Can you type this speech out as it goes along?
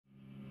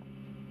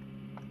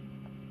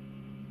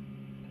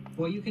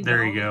Well, you can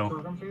there you download go. the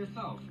program for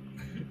yourself.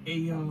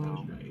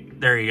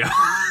 There you go.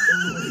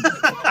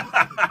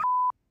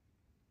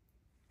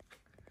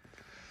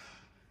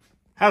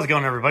 How's it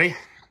going, everybody?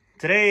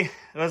 Today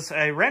was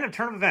a random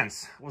turn of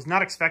events. Was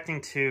not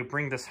expecting to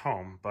bring this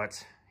home,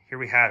 but here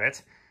we have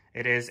it.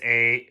 It is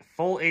a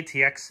full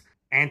ATX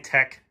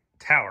Antec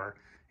tower,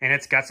 and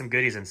it's got some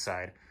goodies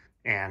inside.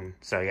 And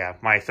so yeah,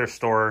 my thrift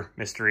store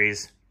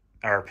mysteries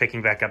are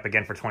picking back up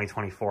again for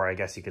 2024, I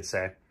guess you could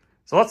say.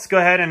 So let's go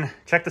ahead and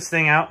check this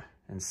thing out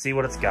and see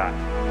what it's got.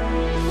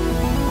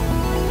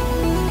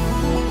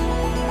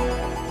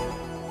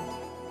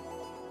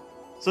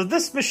 So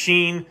this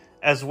machine,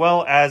 as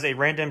well as a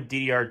random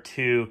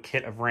DDR2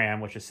 kit of RAM,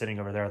 which is sitting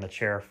over there on the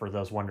chair for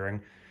those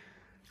wondering,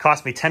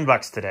 cost me 10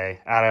 bucks today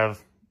out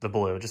of the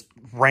blue. Just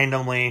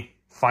randomly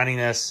finding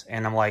this,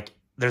 and I'm like,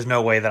 there's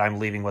no way that I'm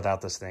leaving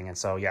without this thing. And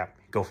so yeah,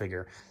 go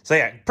figure. So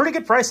yeah, pretty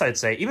good price, I'd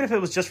say. Even if it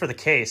was just for the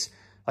case,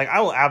 like,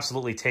 I will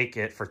absolutely take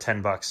it for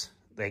 10 bucks.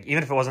 Like,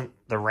 even if it wasn't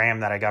the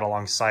RAM that I got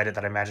alongside it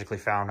that I magically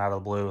found out of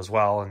the blue as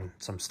well and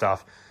some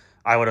stuff,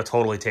 I would have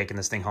totally taken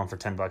this thing home for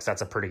 10 bucks.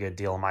 That's a pretty good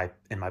deal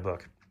in my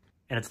book.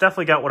 And it's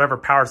definitely got whatever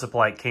power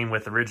supply it came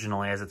with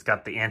originally, as it's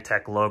got the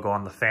Antec logo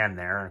on the fan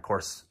there. And of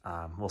course,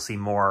 we'll see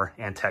more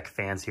Antec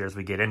fans here as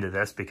we get into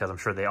this, because I'm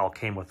sure they all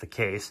came with the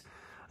case.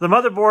 The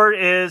motherboard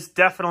is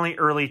definitely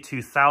early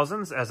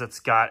 2000s, as it's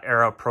got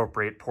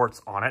era-appropriate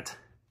ports on it.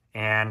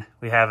 And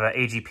we have an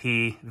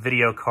AGP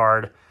video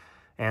card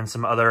and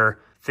some other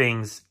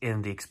things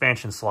in the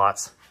expansion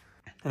slots.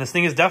 And this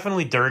thing is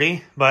definitely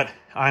dirty, but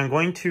I'm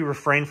going to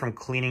refrain from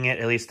cleaning it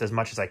at least as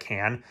much as I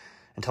can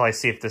until I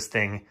see if this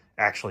thing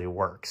actually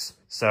works.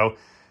 So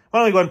why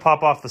don't we go ahead and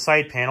pop off the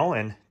side panel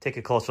and take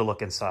a closer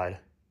look inside.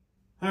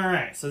 All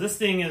right, so this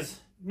thing is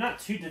not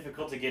too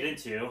difficult to get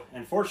into.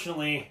 And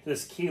fortunately,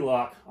 this key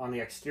lock on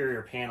the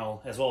exterior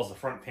panel, as well as the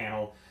front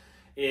panel,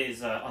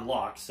 is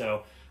unlocked.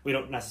 So we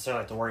don't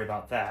necessarily have to worry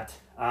about that.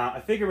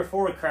 I figure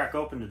before we crack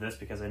open to this,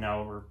 because I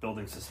know we're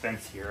building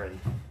suspense here and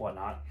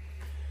whatnot.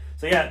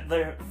 So yeah,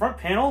 the front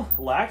panel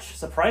latch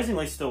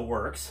surprisingly still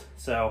works.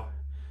 So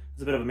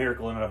it's a bit of a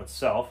miracle in and of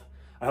itself.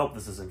 I hope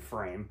this is in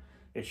frame.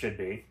 It should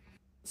be.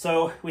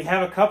 So we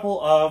have a couple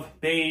of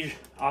beige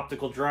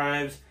optical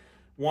drives.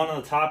 One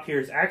on the top here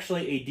is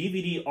actually a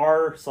DVD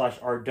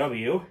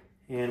R/RW,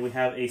 and we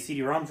have a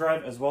CD-ROM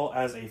drive as well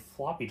as a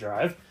floppy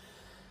drive.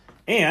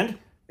 And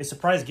a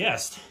surprise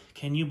guest.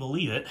 Can you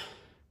believe it?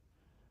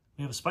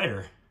 We have a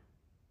spider.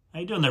 How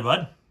you doing there,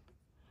 bud?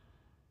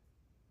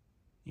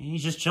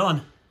 He's just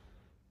chilling.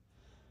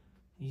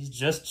 He's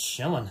just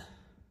chilling.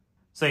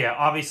 So yeah,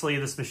 obviously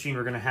this machine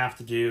we're going to have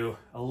to do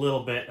a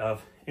little bit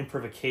of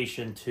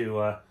improvisation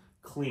to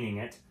cleaning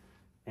it.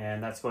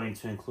 And that's going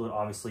to include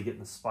obviously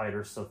getting the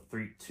spider. So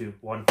 3, 2,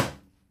 1.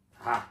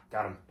 Ah,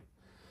 got him.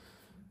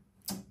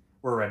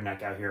 We're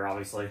redneck out here,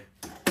 obviously.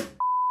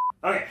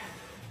 Okay,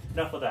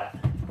 enough of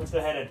that. Let's go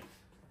ahead and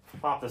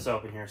pop this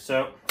open here.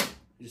 So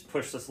you just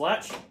push this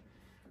latch,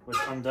 which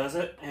undoes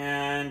it,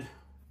 and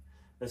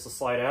this will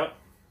slide out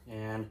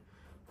and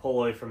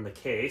pull away from the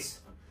case.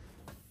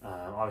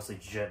 Obviously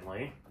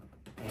gently.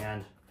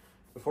 And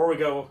before we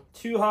go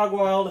too hog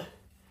wild,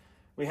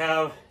 we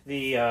have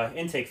the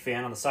intake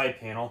fan on the side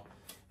panel,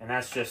 and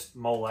that's just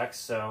Molex.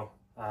 So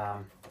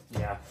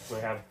yeah, we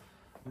have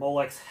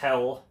Molex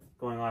hell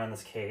going on in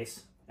this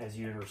case, as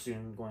you are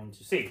soon going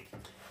to see.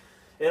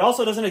 It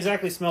also doesn't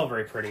exactly smell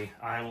very pretty.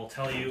 I will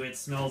tell you, it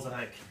smells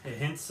like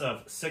hints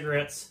of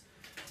cigarettes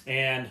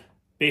and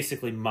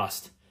basically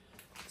must.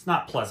 It's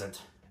not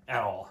pleasant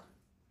at all.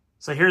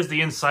 So here's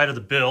the inside of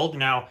the build.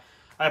 Now,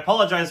 I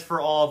apologize for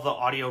all of the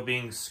audio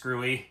being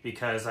screwy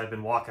because I've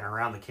been walking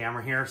around the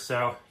camera here,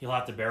 so you'll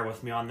have to bear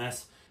with me on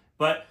this.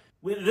 But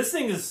this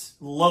thing is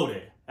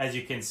loaded, as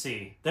you can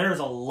see. There's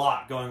a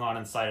lot going on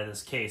inside of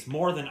this case,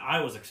 more than I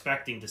was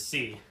expecting to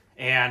see.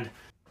 And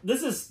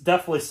this is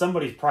definitely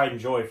somebody's pride and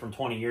joy from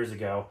 20 years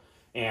ago,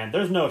 and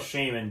there's no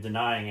shame in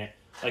denying it.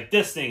 Like,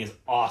 this thing is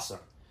awesome.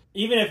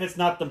 Even if it's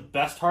not the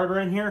best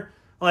hardware in here,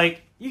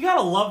 like, you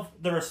gotta love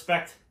the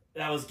respect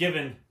that was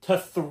given to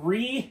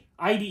 3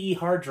 IDE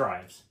hard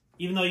drives,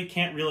 even though you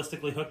can't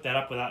realistically hook that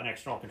up without an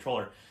external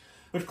controller,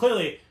 which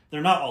clearly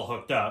they're not all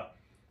hooked up.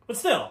 But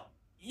still,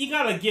 you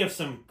gotta give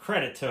some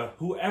credit to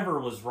whoever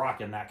was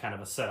rocking that kind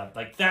of a setup.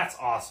 Like, that's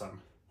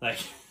awesome. Like,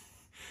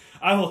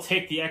 I will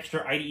take the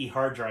extra IDE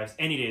hard drives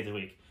any day of the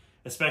week,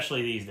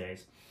 especially these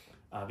days.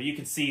 But you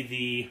can see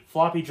the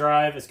floppy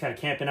drive is kind of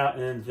camping out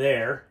in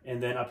there,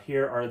 and then up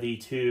here are the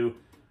 2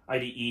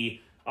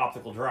 IDE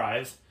optical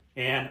drives.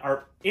 And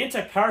our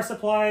Antec power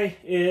supply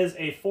is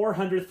a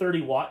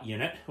 430 watt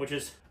unit, which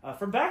is,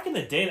 from back in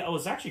the day, that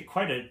was actually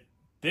quite a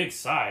big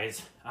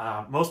size.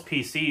 Most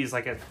PCs,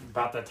 like at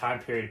about that time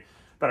period,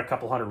 about a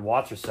couple hundred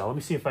watts or so. Let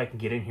me see if I can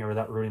get in here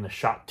without ruining the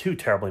shot too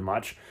terribly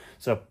much.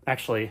 So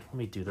actually, let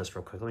me do this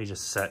real quick. Let me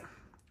just set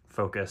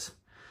focus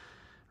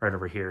right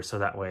over here, so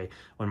that way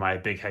when my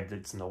big head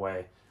gets in the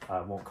way,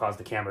 won't cause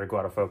the camera to go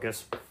out of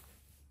focus.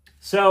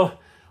 So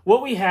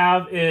what we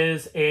have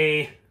is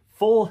a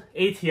full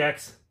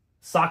ATX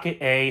Socket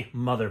A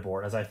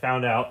motherboard, as I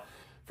found out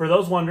For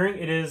those wondering,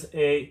 it is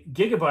a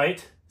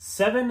Gigabyte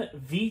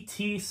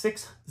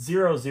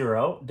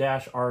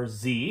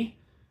 7VT600-RZ.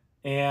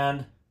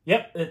 And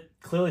yep, it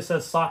clearly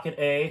says socket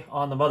A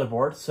on the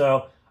motherboard,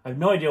 so I have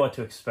no idea what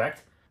to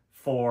expect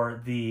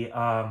for the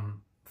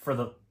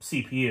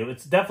CPU.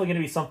 It's definitely going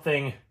to be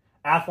something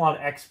Athlon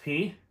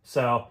XP,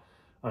 so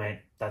I mean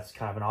that's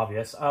kind of an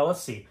obvious.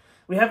 Let's see.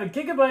 We have a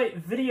Gigabyte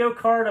video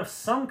card of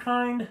some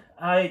kind.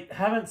 I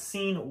haven't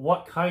seen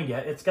what kind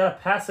yet. It's got a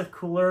passive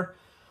cooler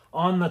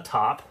on the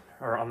top,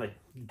 or on the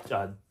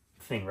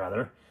thing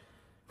rather.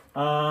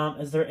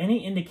 Is there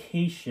any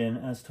indication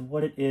as to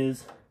what it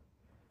is?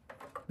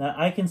 That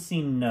I can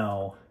see,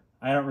 no.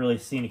 I don't really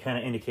see any kind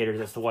of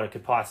indicators as to what it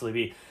could possibly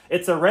be.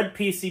 It's a red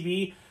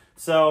PCB,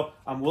 so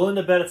I'm willing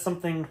to bet it's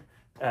something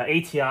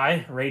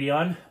ATI,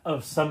 Radeon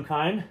of some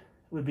kind,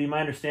 would be my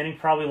understanding.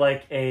 Probably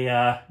like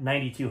a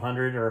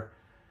 9200, or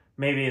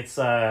maybe it's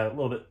a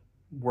little bit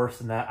worse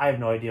than that. I have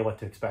no idea what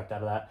to expect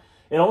out of that.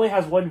 It only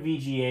has one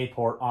VGA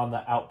port on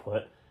the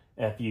output,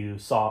 if you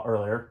saw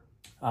earlier.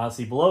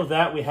 See, below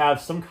that we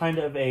have some kind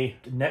of a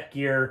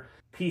Netgear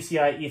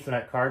PCI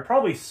Ethernet card,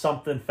 probably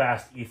something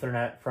fast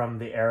Ethernet from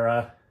the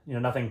era. You know,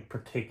 nothing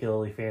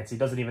particularly fancy.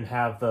 Doesn't even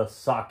have the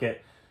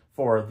socket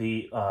for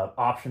the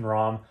option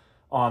ROM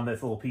on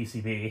this little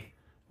PCB.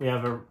 We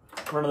have a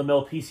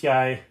run-of-the-mill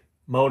PCI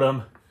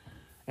modem,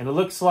 and it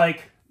looks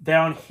like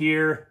down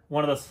here,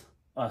 one of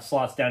the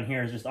slots down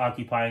here is just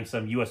occupying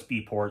some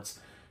USB ports.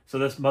 So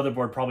this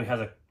motherboard probably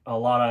has a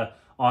lot of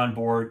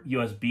onboard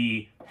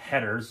USB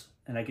headers,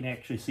 and I can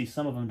actually see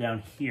some of them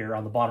down here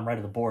on the bottom right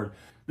of the board.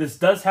 This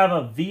does have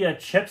a VIA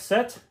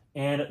chipset,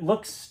 and it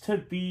looks to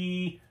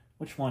be,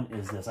 which one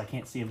is this? I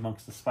can't see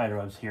amongst the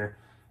spiderwebs here.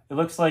 It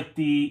looks like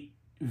the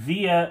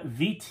VIA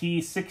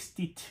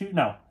VT62,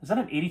 no, is that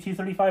an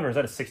 8235 or is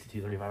that a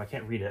 6235? I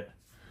can't read it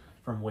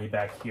from way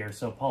back here,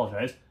 so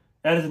apologize.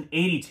 That is an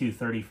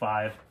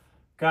 8235.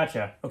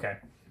 Gotcha, okay.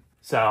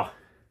 So,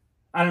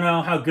 I don't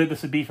know how good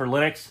this would be for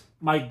Linux.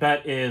 My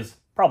bet is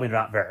probably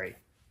not very.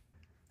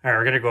 All right,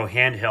 we're gonna go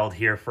handheld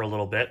here for a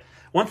little bit.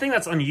 One thing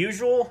that's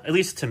unusual, at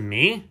least to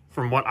me,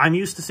 from what I'm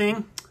used to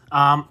seeing,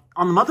 on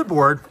the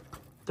motherboard,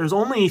 there's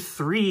only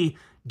 3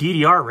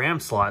 DDR RAM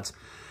slots.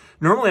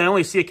 Normally, I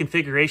only see a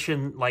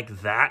configuration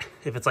like that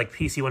if it's like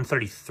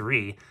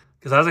PC133,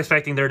 because I was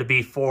expecting there to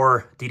be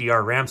 4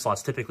 DDR RAM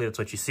slots. Typically, that's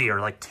what you see,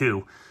 or like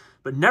 2,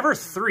 but never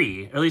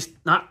 3, or at least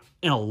not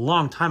in a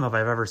long time have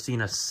I ever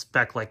seen a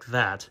spec like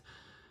that.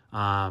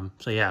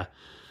 So yeah,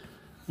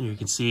 you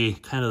can see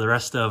kind of the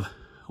rest of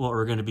what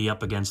we're going to be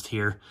up against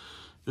here.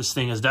 This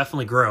thing is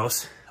definitely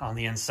gross on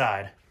the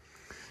inside.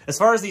 As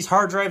far as these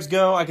hard drives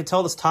go, I can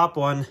tell this top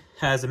one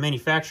has a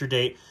manufacture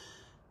date,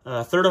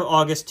 3rd of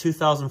August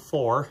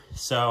 2004.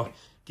 So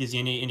gives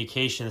you any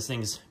indication this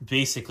thing's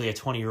basically a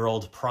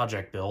 20-year-old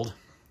project build.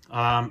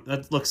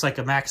 That looks like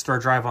a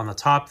Maxstar drive on the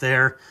top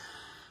there.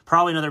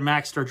 Probably another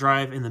Maxstar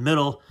drive in the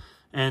middle.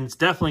 And it's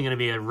definitely going to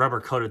be a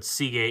rubber-coated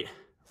Seagate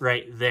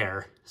right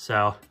there.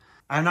 So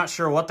I'm not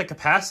sure what the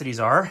capacities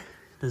are.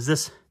 Does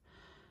this...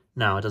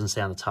 No, it doesn't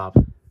say on the top.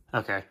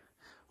 Okay.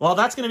 Well,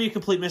 that's going to be a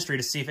complete mystery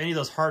to see if any of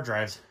those hard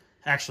drives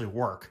actually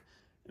work.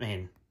 I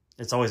mean,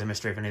 it's always a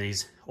mystery if any of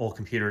these old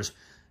computers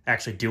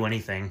actually do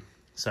anything.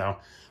 So,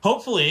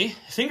 hopefully,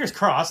 fingers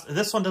crossed,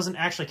 this one doesn't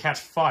actually catch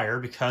fire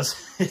because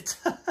it...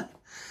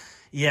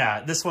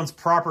 yeah, this one's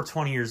proper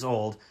 20 years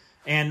old.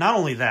 And not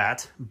only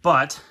that,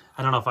 but,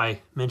 I don't know if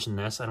I mentioned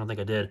this, I don't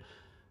think I did.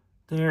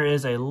 There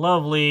is a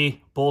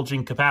lovely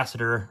bulging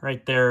capacitor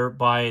right there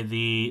by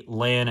the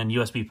LAN and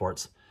USB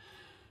ports.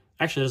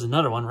 Actually, there's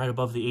another one right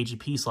above the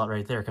AGP slot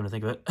right there, come to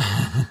think of it.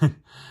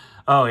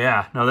 Oh,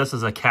 yeah. No, this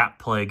is a cat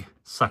plague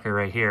sucker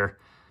right here.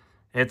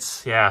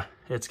 It's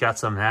got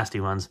some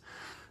nasty ones.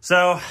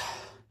 So,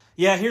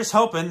 yeah, here's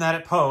hoping that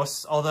it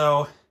posts.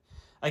 Although,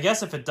 I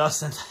guess if it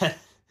doesn't,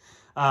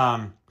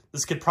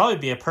 this could probably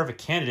be a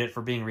perfect candidate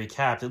for being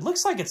recapped. It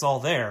looks like it's all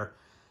there.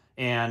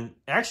 And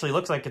it actually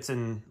looks like it's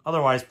in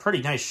otherwise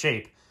pretty nice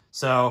shape.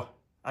 So,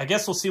 I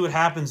guess we'll see what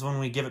happens when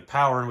we give it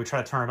power and we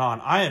try to turn it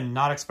on. I am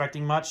not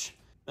expecting much.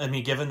 I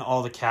mean, given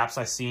all the caps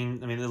I've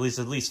seen, I mean, at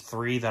least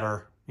 3 that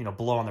are, you know,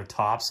 below on their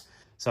tops.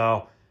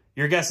 So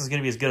your guess is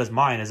going to be as good as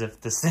mine as if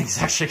this thing's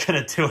actually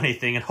going to do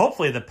anything. And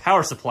hopefully the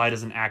power supply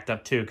doesn't act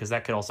up too, because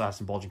that could also have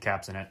some bulging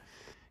caps in it.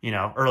 You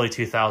know, early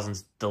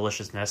 2000s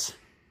deliciousness.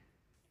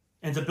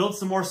 And to build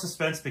some more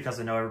suspense, because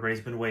I know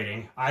everybody's been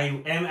waiting,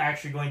 I am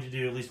actually going to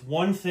do at least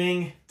one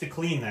thing to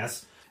clean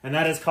this, and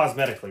that is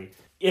cosmetically.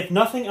 If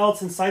nothing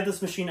else inside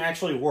this machine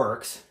actually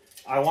works,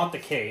 I want the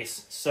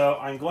case, so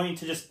I'm going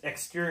to just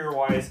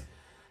exterior-wise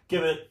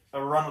give it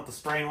a run with the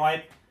spraying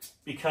wipe,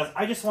 because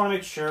I just want to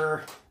make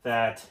sure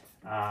that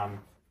you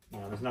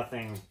know, there's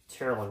nothing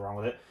terribly wrong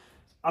with it.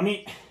 I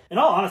mean, in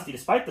all honesty,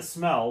 despite the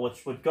smell,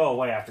 which would go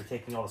away after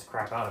taking all this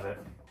crap out of it,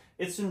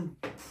 it's in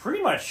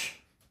pretty much,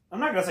 I'm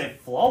not going to say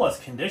flawless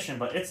condition,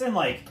 but it's in,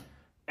 like,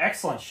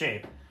 excellent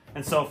shape.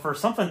 And so for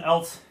something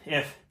else,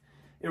 if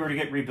it were to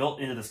get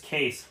rebuilt into this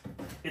case,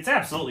 it's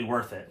absolutely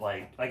worth it.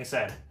 Like I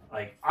said,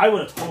 like, I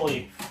would have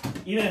totally,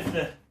 even if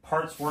the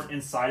parts weren't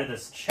inside of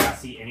this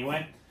chassis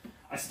anyway,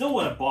 I still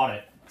would have bought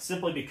it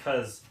simply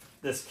because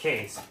this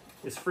case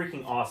is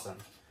freaking awesome.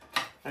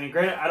 I mean,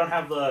 granted, I don't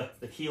have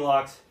the key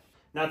locks.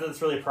 Not that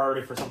it's really a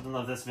priority for something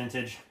of this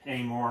vintage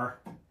anymore.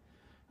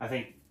 I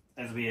think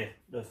it would be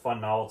a fun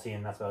novelty,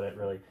 and that's about it,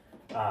 really.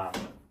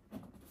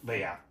 But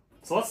yeah.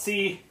 So let's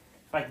see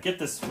if I can get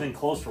this thing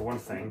closed for one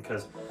thing,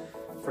 because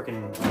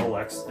freaking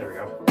Rolex. There we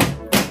go.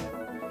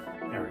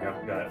 There we go.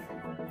 Got it.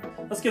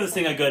 Let's give this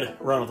thing a good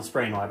run with a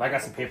spraying wipe. I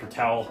got some paper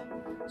towel,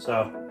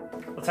 so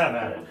let's have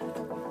at it.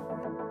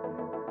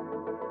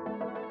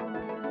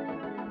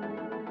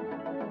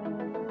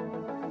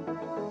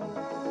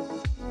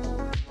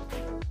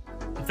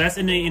 If that's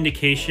any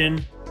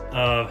indication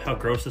of how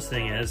gross this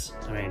thing is,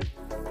 I mean,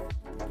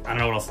 I don't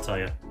know what else to tell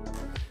you.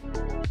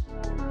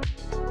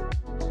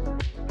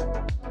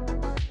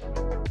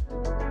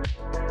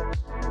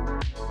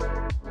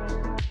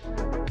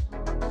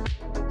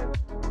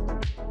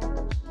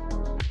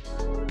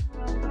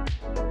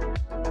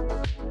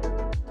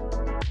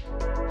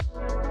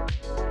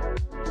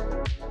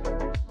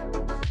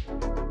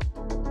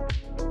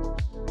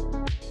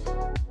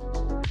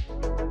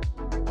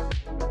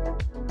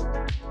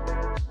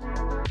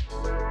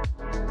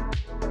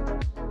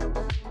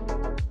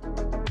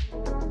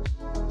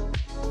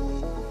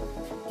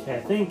 Okay,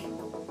 I think,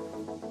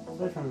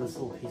 aside from this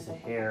little piece of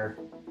hair,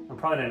 I'm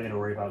probably not even going to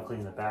worry about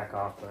cleaning the back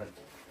off, but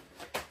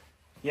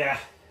yeah,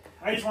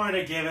 I just wanted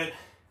to give it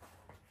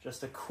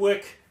just a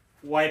quick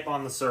wipe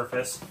on the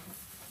surface,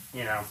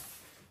 you know,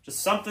 just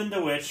something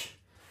to which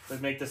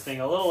would make this thing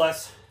a little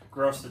less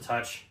gross to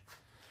touch,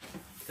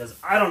 because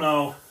I don't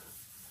know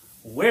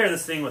where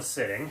this thing was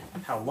sitting,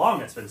 how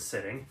long it's been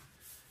sitting,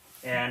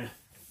 and,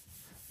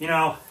 you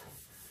know,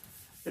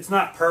 it's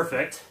not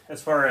perfect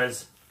as far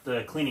as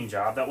the cleaning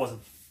job. That wasn't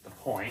the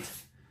point.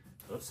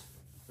 Oops,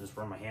 I just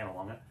burned my hand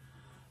along it.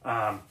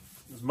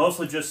 It was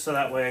mostly just so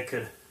that way I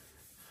could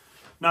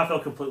not feel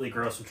completely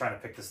gross from trying to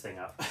pick this thing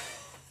up.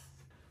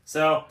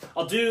 So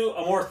I'll do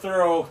a more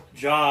thorough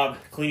job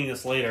cleaning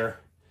this later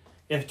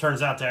if it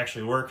turns out to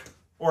actually work,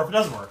 or if it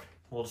doesn't work.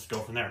 We'll just go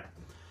from there.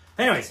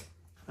 Anyways,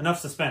 enough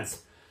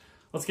suspense.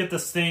 Let's get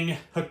this thing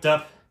hooked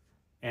up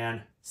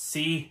and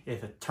see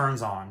if it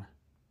turns on.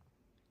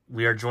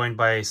 We are joined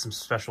by some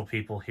special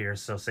people here,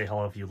 so say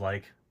hello if you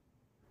like.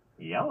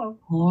 Hello.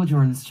 Hello,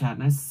 Jordan's chat.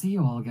 Nice to see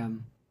you all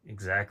again.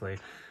 Exactly.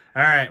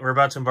 All right, we're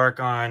about to embark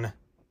on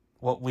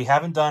what we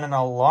haven't done in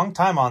a long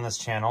time on this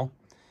channel.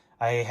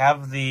 I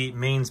have the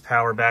mains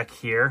power back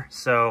here,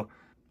 so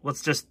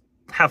let's just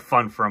have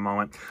fun for a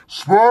moment.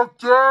 Smoke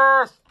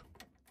test!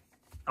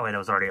 Oh wait, it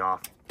was already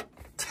off.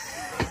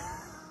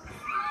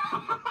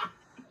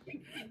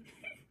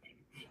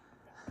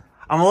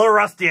 I'm a little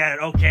rusty at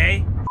it,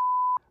 okay?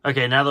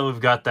 Okay, now that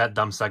we've got that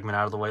dumb segment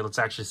out of the way, let's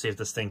actually see if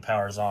this thing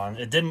powers on.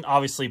 It didn't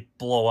obviously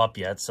blow up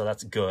yet, so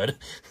that's good.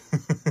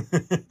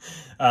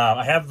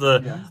 I have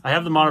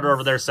the monitor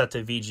over there set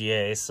to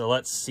VGA, so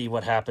let's see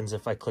what happens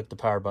if I click the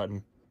power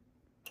button.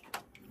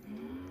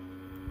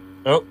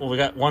 Oh, well, we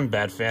got one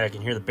bad fan. I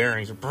can hear the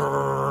bearings.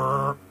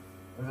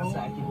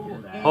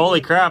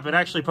 Holy crap, it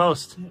actually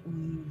posts.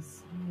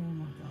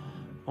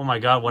 Oh my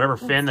god, whatever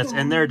fan that's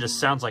in there just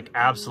sounds like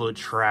absolute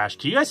trash.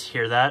 Can you guys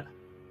hear that?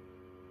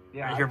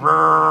 Yeah. I hear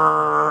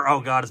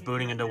oh god, it's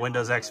booting into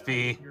Windows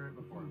XP.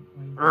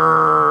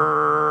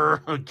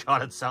 Oh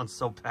god, it sounds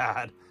so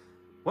bad.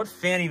 What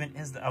fan even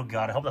is that? Oh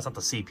god, I hope that's not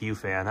the CPU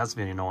fan. That's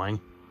been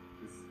annoying.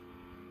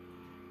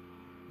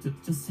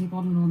 Just take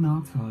all the little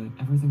knock to it.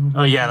 Everything will be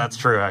oh yeah, that's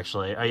true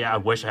actually. Oh yeah, I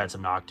wish I had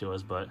some knock to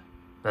us, but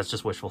that's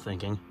just wishful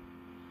thinking.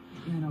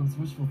 Yeah, no, it's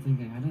wishful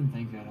thinking. I didn't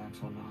think you had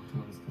actual knock to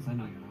us because I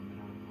know you're not made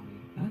out of money.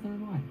 Neither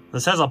am I.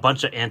 This has a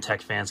bunch of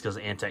Antec fans because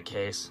of the Antec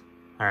case.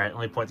 Alright,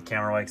 let me point the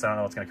camera away because I don't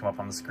know what's going to come up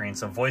on the screen.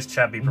 So voice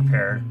chat, be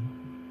prepared.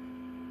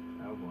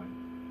 Oh boy.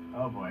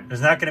 Oh boy.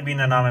 There's not going to be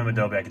Nanami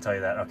Madobe, I can tell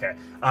you that. Okay.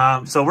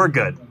 So we're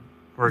good.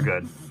 We're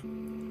good.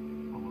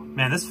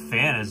 Man, this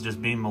fan is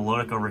just being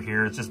melodic over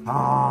here. It's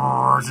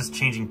just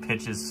changing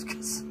pitches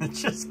because it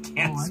just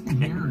can't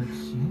spin.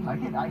 I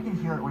can hear it. I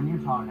can hear it when you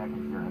talk. I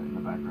can hear it in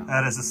the background.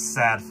 That is a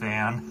sad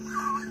fan.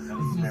 That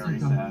is very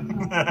sad.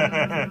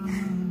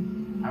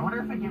 I wonder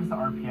if it gives the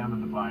RPM in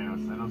the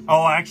BIOS.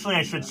 Oh, actually,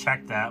 I should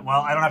check that.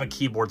 Well, I don't have a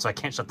keyboard, so I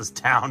can't shut this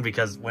down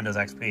because Windows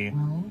XP.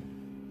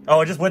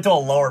 Oh, it just went to a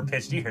lower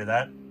pitch. Do you hear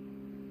that?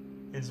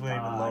 It just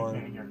went even lower.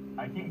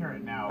 I can't hear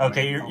it now.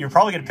 Okay, you're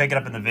probably going to pick it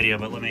up in the video,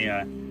 but let me...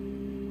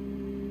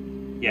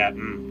 Yeah,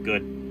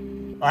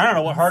 good. I don't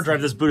know what hard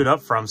drive this booted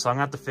up from, so I'm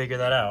going to have to figure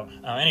that out.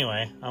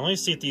 Anyway, let me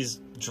see if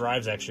these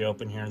drives actually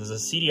open here. There's a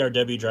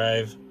CDRW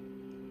drive,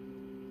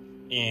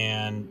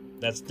 and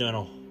that's doing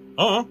a...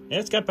 Oh, yeah,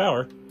 it's got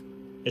power.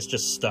 It's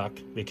just stuck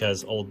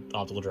because old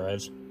optical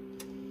drives.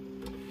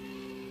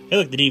 Hey,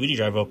 look, the DVD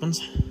drive opens.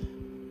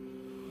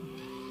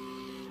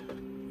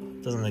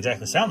 Doesn't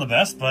exactly sound the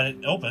best, but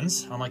it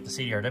opens, unlike the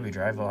CDRW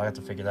drive. Well, I have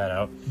to figure that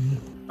out.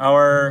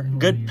 Our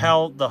good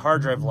pal, the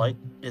hard drive light,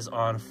 is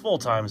on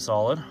full-time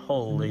solid.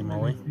 Holy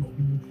moly.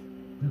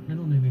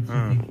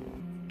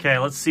 Okay,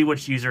 let's see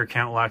which user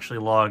account will actually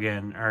log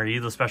in. Are you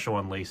the special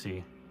one,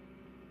 Lacey?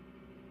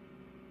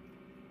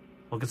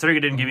 Well, considering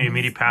it didn't give me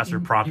immediate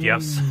password prompt,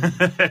 yes.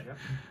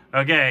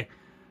 Okay.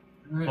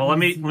 Right, Well, let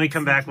me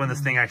come back when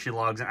this thing actually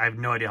logs in. I have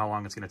no idea how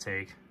long it's going to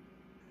take.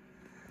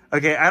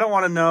 Okay, I don't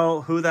want to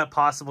know who that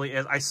possibly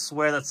is. I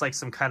swear that's like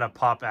some kind of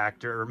pop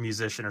actor or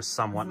musician or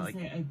someone. Like,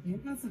 I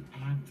think that's an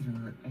actor.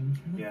 I'm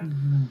trying to Yeah. think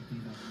who that would be,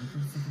 though.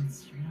 It's like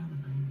straight out of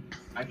the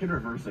I can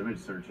reverse image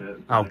search it.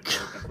 Oh, I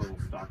feel like that's a little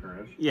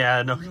stalkerish.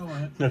 yeah, no, You know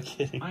what? no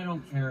kidding. I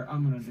don't care.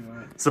 I'm gonna do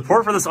it.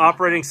 Support for this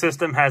operating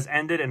system has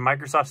ended and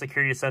Microsoft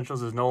Security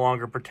Essentials is no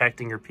longer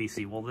protecting your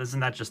PC. Well, isn't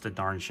that just a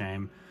darn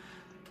shame?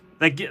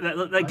 That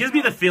gives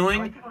me the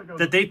feeling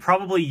that they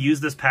probably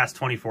used this past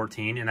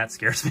 2014, and that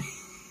scares me.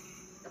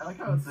 I like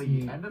how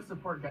the end of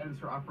support guidance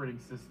for operating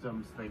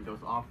systems thing goes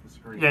off the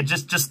screen. Yeah,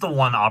 just the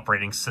one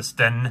operating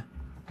system.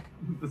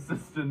 The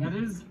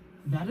system.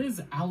 That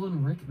is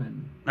Alan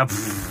Rickman. Oh,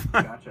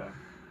 Gotcha.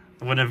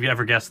 I wouldn't have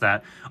ever guessed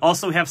that.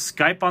 Also, we have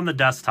Skype on the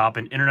desktop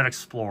and Internet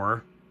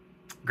Explorer.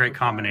 Great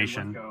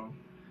combination. Let's go.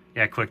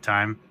 Yeah,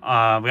 QuickTime.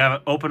 We have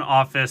an open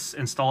office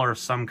installer of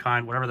some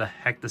kind, whatever the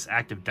heck this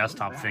active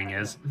desktop thing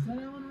is. Is that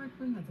Alan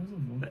Rickman? That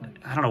doesn't look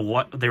like. I don't know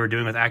what they were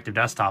doing with active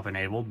desktop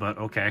enabled, but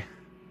okay.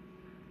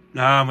 We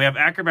have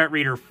Acrobat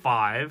Reader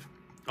 5.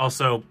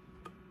 Also,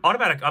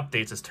 automatic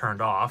updates is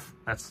turned off.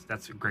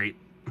 That's great.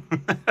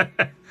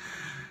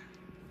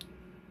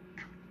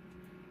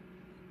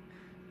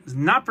 It's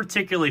not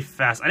particularly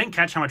fast. I didn't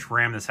catch how much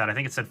RAM this had. I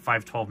think it said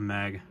 512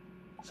 meg.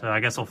 So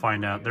I guess we'll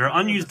find out. There are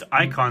unused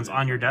icons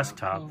on your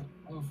desktop.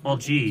 Well,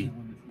 gee.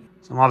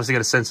 So I'm obviously going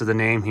to censor the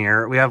name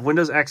here. We have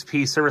Windows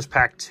XP Service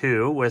Pack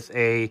 2 with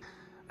a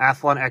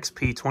Athlon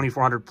XP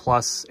 2400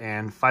 Plus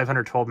and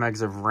 512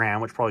 megs of RAM,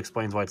 which probably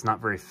explains why it's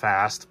not very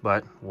fast,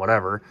 but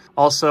whatever.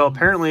 Also,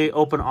 apparently,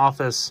 Open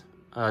Office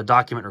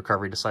document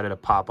recovery decided to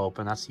pop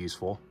open. That's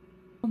useful.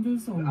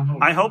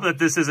 I hope that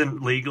this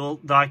isn't legal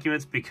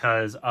documents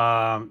because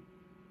I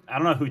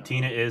don't know who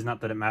Tina is, not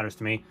that it matters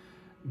to me.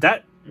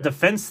 That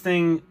defense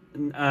thing,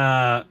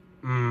 yeah,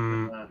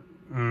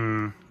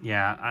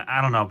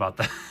 I don't know about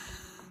that.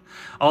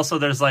 Also,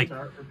 there's like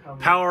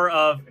power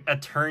of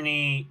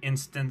attorney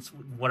instance,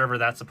 whatever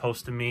that's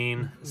supposed to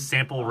mean,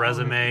 sample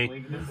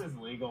resume. This is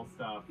legal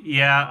stuff.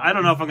 Yeah, I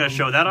don't know if I'm going to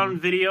show that on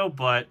video,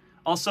 but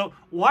also,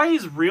 why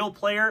is Real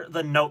Player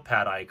the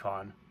notepad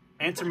icon?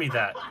 Answer me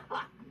that.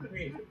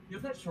 Wait, you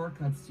have that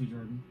shortcuts too,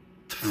 Jordan.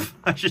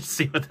 I should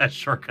see what that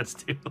shortcuts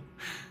do.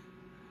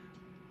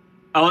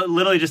 Oh, it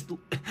literally just,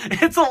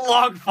 it's a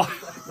log file.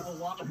 A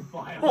lot of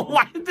files.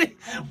 Why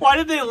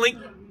did they link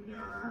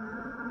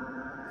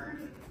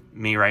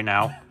me right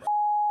now?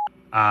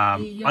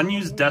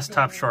 Unused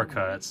desktop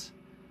shortcuts.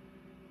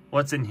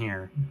 What's in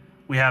here?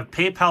 We have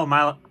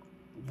PayPal,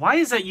 why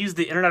is that use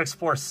the Internet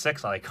Explorer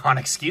 6 icon?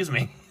 Excuse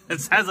me.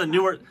 It has a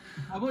newer...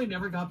 Probably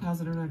never got past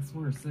Internet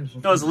Explorer 6.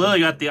 No, it's literally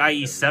got the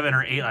IE 7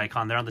 or 8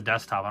 icon there on the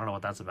desktop. I don't know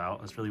what that's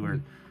about. It's really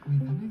weird. Wait,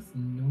 that makes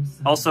no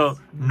sense. Also,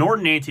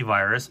 Norton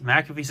Antivirus,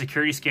 McAfee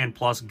Security Scan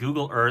Plus,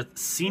 Google Earth,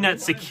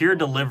 CNET Secure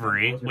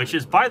Delivery, which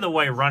is, by the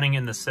way, running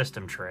in the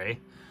system tray.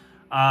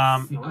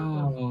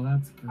 Oh,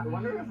 that's great. I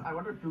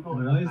wonder if Google...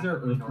 Why is there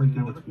Earthlink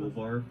in the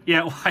toolbar?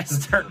 Yeah, why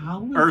is there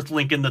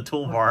Earthlink in the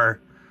toolbar?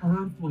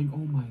 Earthlink, oh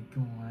my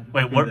god.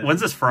 Wait,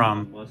 when's this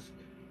from?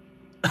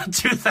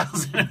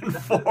 2004. That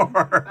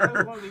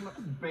is one of the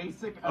most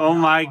basic... Oh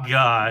my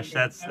gosh,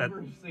 that's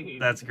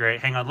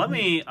great. Hang on, let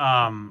me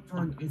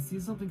Jordan, it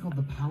sees something called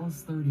the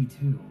Palace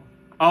 32.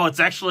 Oh, it's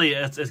actually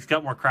it's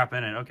got more crap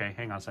in it. Okay,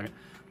 hang on a second.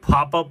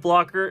 Pop-up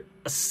blocker,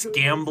 a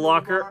scam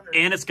blocker,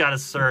 and it's got a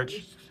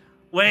search.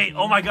 Wait,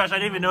 oh my gosh, I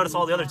didn't even notice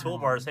all the other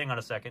toolbars. Hang on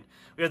a second.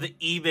 We have the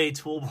eBay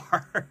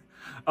toolbar.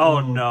 Oh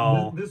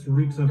no. This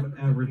reeks of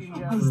average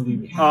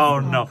early. Oh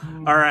no.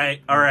 All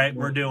right,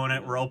 we're doing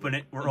it. We're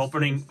opening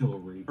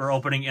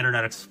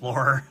Internet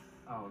Explorer.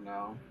 Oh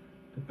no.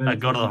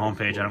 Go to the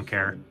homepage, I don't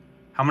care.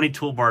 How many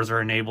toolbars are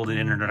enabled in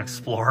Internet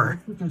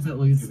Explorer? I think there's at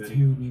least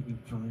 2, maybe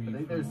 3. I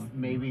think there's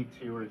maybe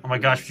 2 or 3. Oh my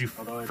gosh, would you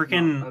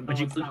freaking...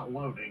 It's not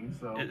loading,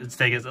 so... It's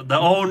taking...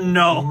 Oh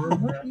no!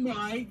 Oh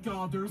my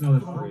god, there's No,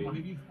 4, 3.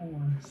 maybe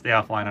 4. Stay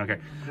offline,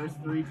 okay. There's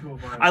 3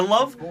 toolbars. I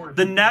love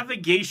the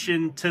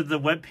navigation to the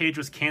web page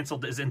was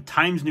canceled is in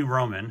Times New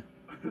Roman.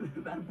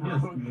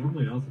 Yes,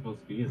 normally not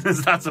supposed to be in.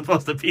 It's not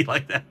supposed to be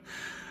like that.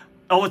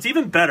 Oh, it's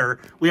even better.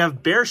 We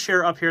have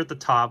BearShare up here at the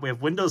top. We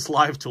have Windows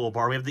Live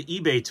toolbar. We have the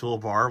eBay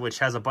toolbar, which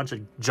has a bunch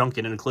of junk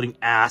in it, including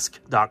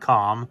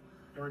ask.com.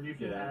 Or you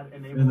should add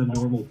And the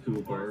normal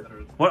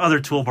toolbar. What other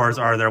toolbars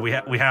are there? We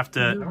have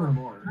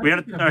to...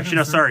 Actually,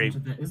 no, sorry.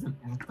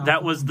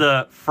 That was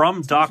the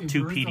from doc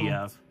to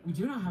PDF. We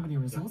do not have any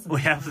results.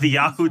 We have the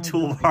Yahoo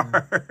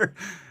toolbar.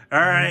 All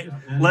right,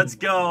 let's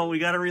go. We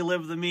got to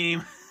relive the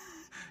meme.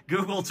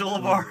 Google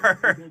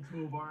toolbar. Google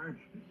toolbar.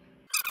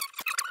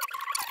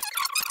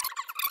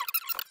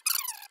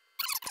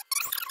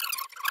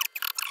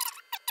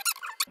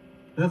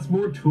 That's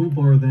more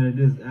toolbar than it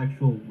is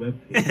actual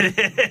web page. How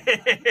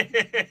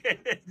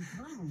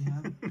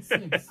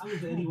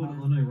is anyone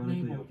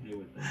unironically okay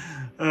with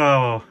that?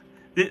 Oh,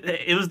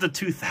 it was the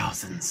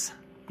 2000s.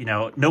 You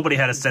know, nobody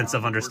had a sense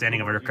of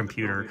understanding of a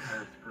computer.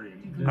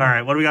 Yeah. All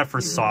right, what do we got for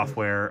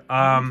software?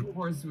 Of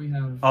course we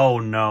have. Oh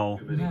no,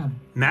 Yeah.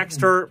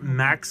 Maxter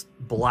Max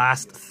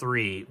Blast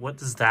 3. What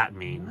does that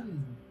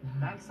mean?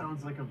 That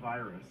sounds like a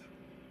virus.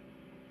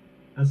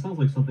 That sounds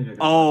like something I could.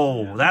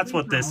 Oh, that's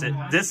what this is.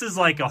 This is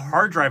like a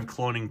hard drive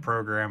cloning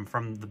program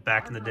from the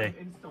back in the day.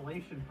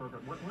 Installation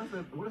program. What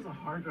is a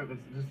hard drive? Does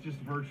just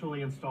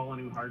virtually install a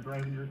new hard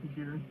drive in your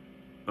computer?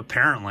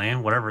 Apparently,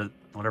 whatever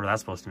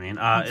that's supposed to mean.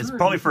 It's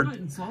probably for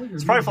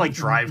like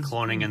drive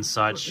cloning and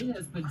such. It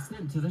has been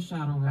sent to the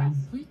shadow realm.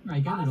 Please try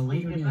again at a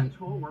later date. If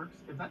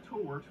that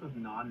tool works with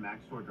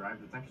non-Maxtor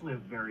drives, it's actually a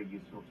very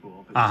useful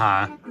tool.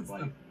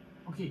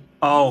 Okay.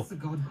 Oh,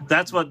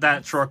 that's what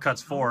that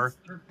shortcut's for.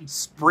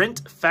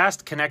 Sprint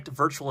Fast Connect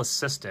Virtual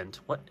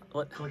Assistant. What?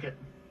 Click it.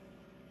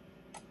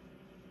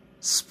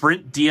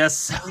 Sprint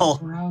DSL.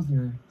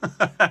 Browser.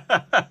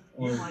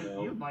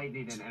 You might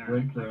need an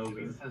internet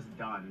connection. It says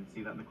done.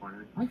 See that in the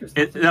corner?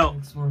 No.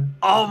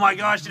 Oh my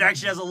gosh! It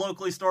actually has a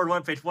locally stored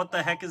webpage. What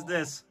the heck is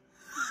this?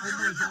 Oh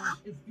my gosh!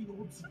 It's the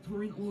old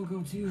Sprint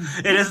logo too.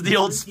 It is the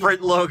old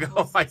Sprint logo.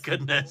 Oh my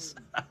goodness.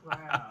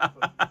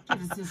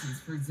 Give assistance.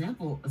 For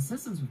example,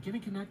 assistance with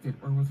getting connected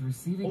or with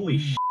receiving. Holy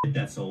shit,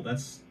 that's old.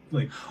 That's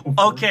like.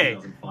 Okay,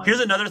 here's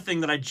another thing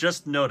that I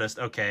just noticed.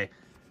 Okay,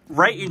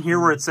 right in here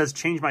where it says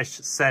change my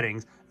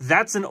settings,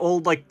 that's an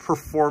old like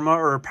Performa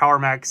or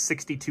PowerMac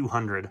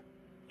 6200,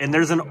 and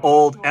there's an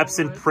old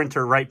Epson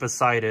printer right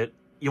beside it.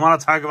 You want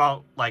to talk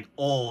about like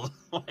old?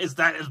 Why is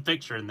that in the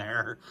picture in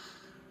there?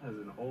 As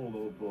an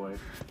old boy.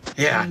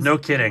 Yeah, no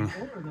kidding.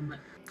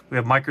 We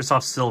have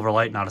Microsoft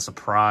Silverlight, not a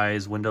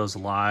surprise. Windows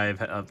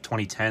Live of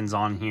 2010s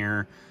on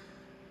here.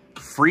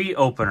 Free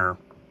opener.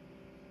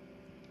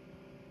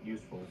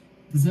 Useful.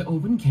 Does it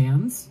open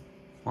cans?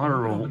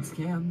 We're open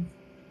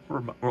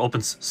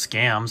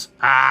scams.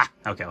 Ah!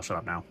 Okay, I'll shut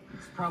up now.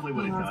 It's probably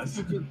what it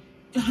does.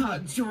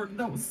 Jordan,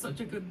 that was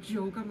such a good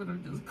joke. I'm gonna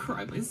just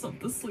cry myself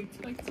to sleep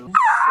tonight.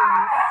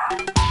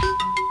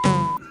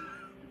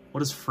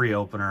 What is free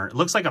opener? It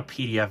looks like a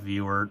PDF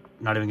viewer.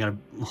 Not even gonna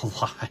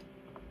lie.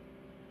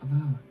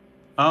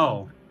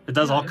 Oh, it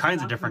does all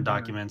kinds of different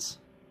documents.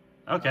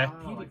 Okay.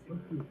 Yeah,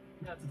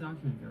 it's a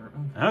document viewer.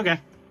 Okay.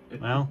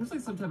 Well, it looks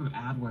like some type of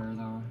adware,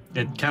 though.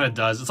 It kind of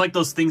does. It's like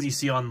those things you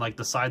see on like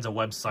the sides of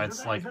websites.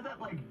 Is like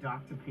that like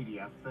doc to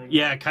PDF thing?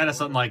 Yeah, kind of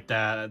something like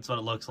that. That's what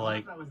it looks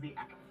like. That was the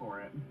app for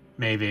it.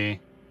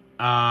 Maybe.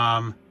 We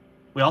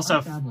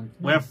also have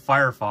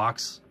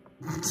Firefox.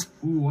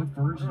 Ooh, what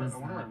version is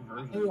that?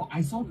 Oh,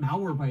 I saw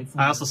Malwarebytes.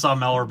 I also saw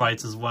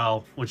Malwarebytes as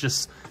well, which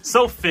is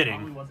so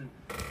fitting.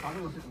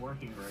 Probably wasn't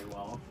working very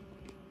well.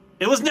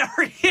 It was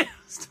never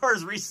used or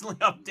is recently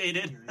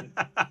updated.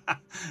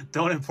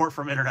 Don't import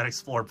from Internet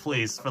Explorer,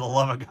 please. For the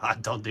love of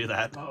God, don't do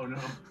that. Oh, no.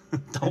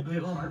 Don't.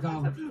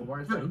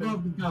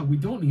 God, we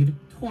don't need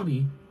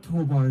 20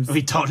 toolbars.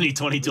 We don't need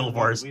 20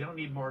 toolbars. We don't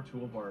need more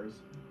toolbars.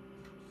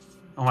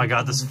 Oh my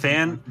God, this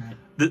fan,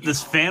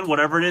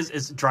 whatever it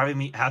is driving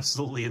me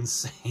absolutely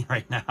insane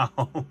right now.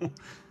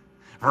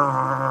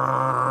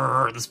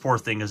 This poor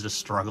thing is just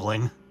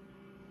struggling.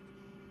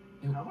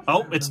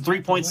 Oh, it's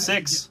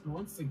 3.6.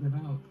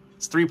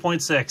 It's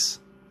 3.6.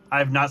 I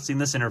have not seen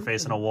this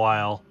interface in a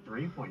while.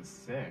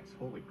 3.6?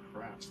 Holy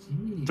crap.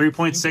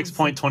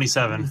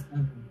 3.6.27.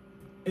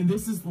 And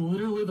this is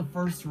literally the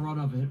first run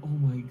of it. Oh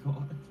my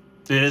God.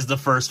 It is the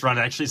first run.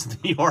 Actually, it's the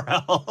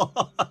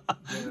URL.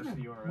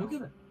 Look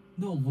at it.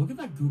 No, look at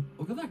that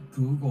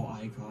Google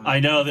icon. I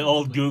know, the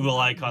old Google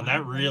icon.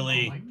 That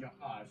really... Oh my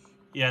gosh.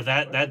 Yeah,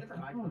 that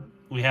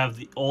we have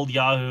the old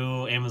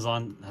Yahoo,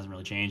 Amazon, hasn't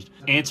really changed.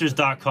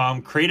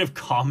 Answers.com, Creative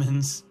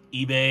Commons,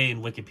 eBay,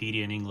 and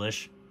Wikipedia in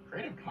English.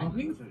 Creative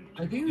Commons?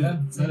 I think that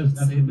is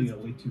definitely a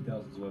late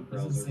 2000s web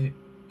browser.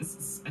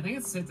 I think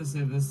it's safe to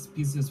say this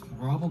piece is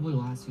probably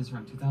last used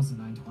around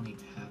 2009,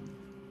 2010.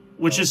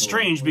 Which is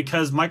strange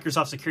because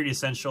Microsoft Security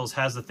Essentials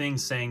has the thing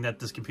saying that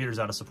this computer's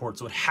out of support,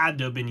 so it had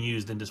to have been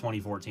used into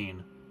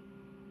 2014.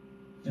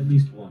 At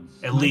least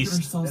once. At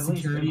least. Microsoft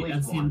Security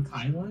SN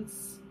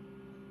pilots?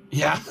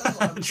 Yeah.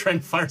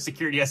 Trend Fire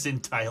Security SN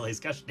Tiles.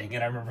 Gosh dang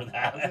it, I remember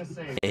that.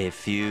 A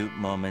few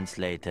moments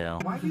later.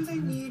 Why do they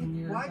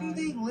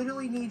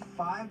literally need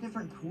 5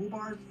 different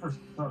toolbars for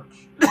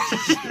search?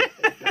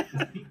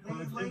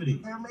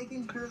 They're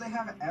making sure they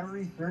have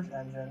every search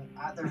engine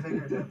at their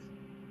fingertips.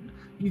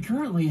 You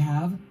currently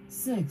have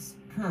 6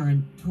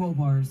 current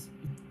toolbars.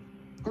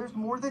 There's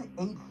more than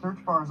 8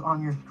 search bars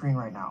on your screen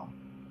right now.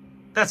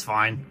 That's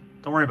fine.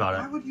 Don't worry about it.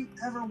 Why would you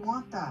ever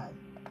want that?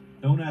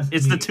 Don't ask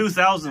It's me. the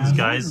 2000s,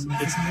 guys.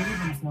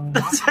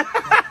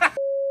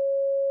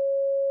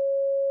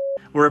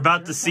 We're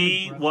about to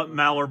see what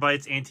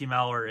Malwarebytes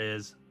anti-malware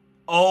is.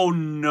 Oh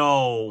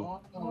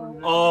no.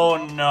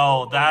 Oh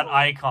no, that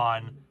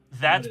icon.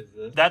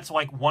 That's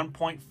like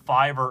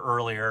 1.5 or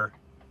earlier.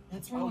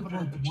 That's from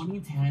like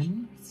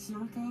 2010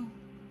 circa?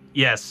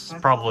 Yes,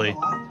 probably. The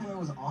last time it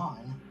was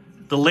on.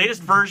 The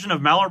latest version of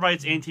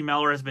Malwarebytes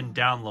anti-malware has been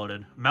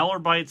downloaded.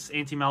 Malwarebytes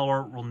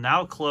anti-malware will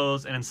now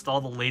close and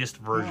install the latest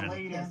version. The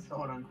latest,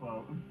 quote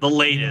unquote. The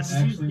latest.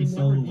 Actually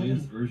install the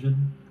latest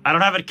version. I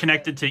don't have it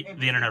connected to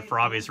the internet for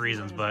obvious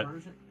reasons, but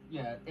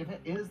Yeah, if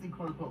it is the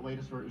quote-unquote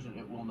latest version,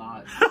 it will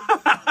not.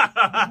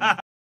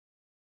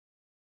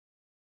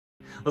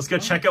 Let's go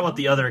check out what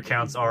the other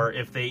accounts are,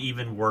 if they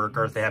even work,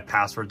 or if they have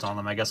passwords on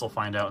them. I guess we'll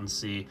find out and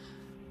see.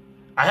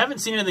 I haven't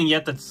seen anything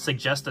yet that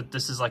suggests that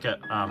this is like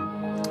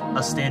a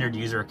standard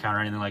user account or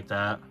anything like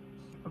that.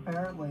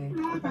 Apparently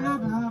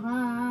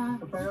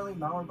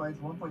Malwarebytes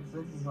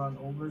 1.6 is on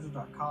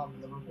oldversion.com,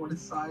 and the reported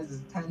size is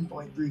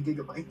 10.3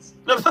 gigabytes.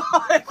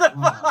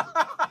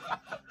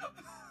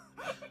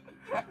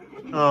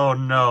 Oh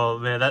no,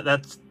 man,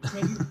 that's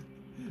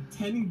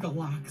 10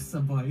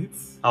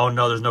 galaxabytes. Oh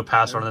no, there's no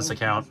password on this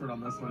account. Password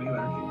on this one either.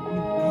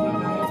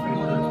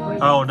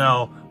 Oh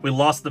no, we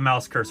lost the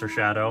mouse cursor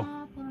shadow.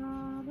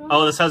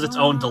 Oh, this has its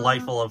own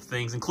delightful of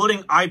things,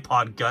 including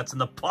iPod guts in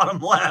the bottom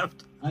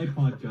left.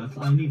 iPod guts.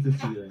 I need to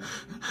see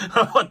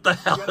that. What the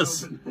hell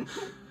is...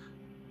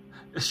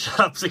 Shut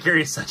up,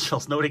 Security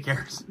Essentials. Nobody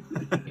cares.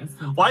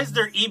 Why is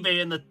there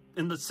eBay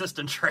in the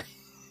system tray?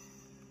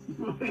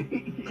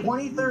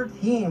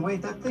 2013.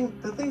 Wait, that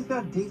thing's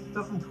got date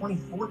stuff from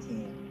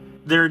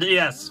 2014.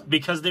 Yes,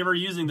 because they were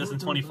using this in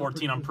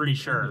 2014. I'm pretty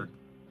sure.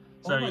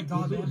 So, oh my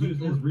god, It was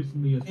used as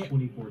recently as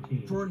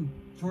 2014.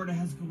 Jordan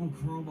has Google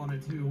Chrome on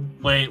it too.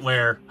 wait,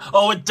 where?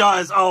 Oh, it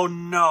does. Oh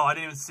no, I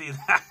didn't even see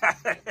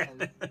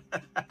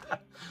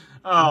that.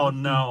 Oh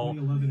no.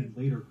 2011 and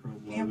later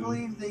Chrome Can't logo.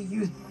 believe they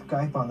used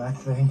Skype on that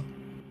thing.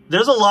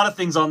 There's a lot of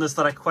things on this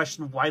that I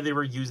question why they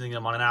were using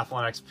them on an Apple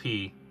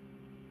XP.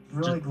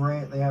 Really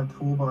great. They have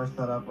toolbars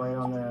set up right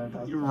on their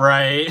desktop.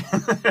 Right.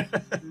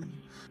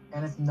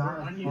 And it's not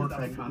Or a unused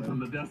perfect. icons on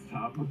the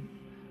desktop.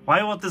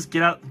 Why won't this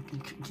get out?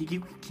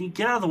 Can you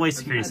get out of the way,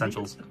 Security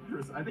Essentials?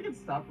 I think it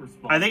stopped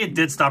responding. I think it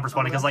did stop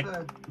responding because, like,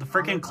 the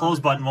freaking close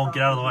button won't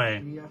get out of the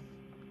way.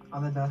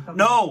 On the desktop,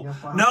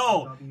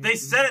 No! They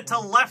set it to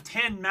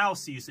left-hand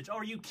mouse usage. Oh,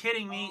 are you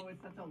kidding me? Oh,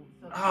 it's set to-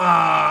 Oh,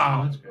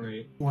 Ah! that's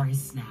great. Or I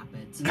snap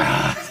it. So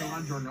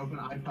on, Jordan, open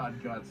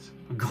iPod guts.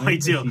 I'm going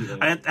to.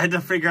 I had to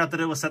figure out that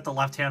it was set to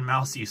left-hand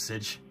mouse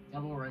usage.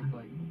 Double right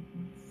click.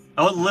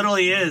 Oh, it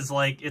literally is.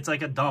 Like, it's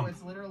like a Oh, dump.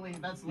 it's literally,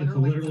 It's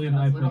literally an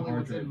iPod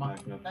hard drive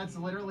backup. That's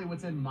literally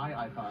what's in my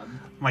iPod.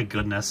 My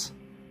goodness.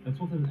 That's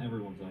what's in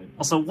everyone's iPod.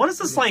 Also, what is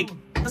this like?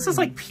 This is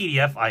like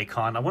PDF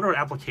icon. I wonder what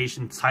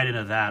application tied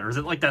into that. Or is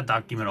it like that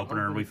document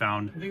opener we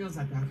found? I think it was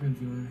that background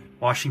viewer.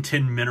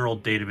 Washington Mineral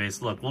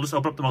Database. Look, we'll just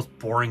open up the most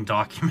boring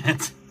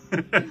document. They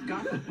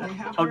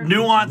have A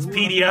nuanced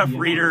PDF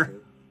reader.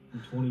 In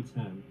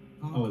 2010.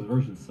 Oh, it's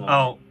version 7.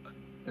 Oh,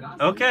 It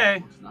honestly okay.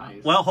 looks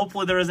nice. Well,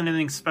 hopefully there isn't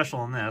anything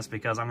special in this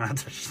because I'm gonna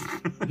have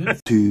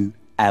to. 2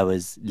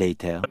 hours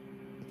later.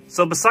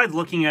 So besides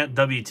looking at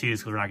W2s,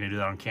 because we're not gonna do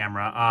that on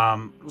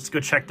camera, let's go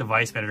check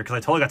device manager because I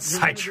totally got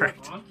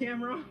sidetracked. Off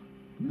camera?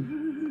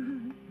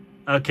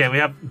 Okay, we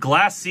have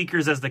Glass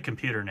Seekers as the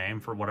computer name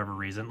for whatever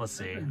reason. Let's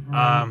see.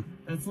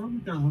 It's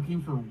like they're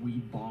looking for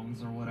weed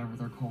bongs or whatever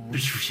they're called.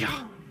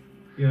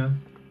 Yeah.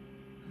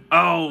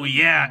 Oh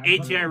yeah,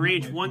 ATI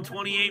Rage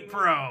 128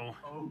 Pro.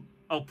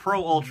 Oh,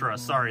 Pro Ultra.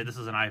 Sorry, this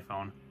is an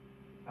iPhone.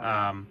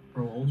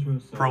 Pro Ultra.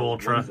 So Pro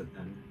Ultra. What is it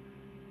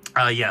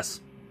then? Yes.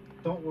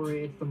 Don't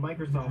worry, it's the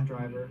Microsoft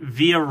driver.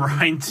 Via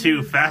Rhine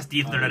 2 fast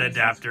Ethernet yes,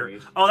 adapter.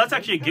 that's great. Oh, that's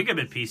actually a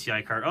gigabit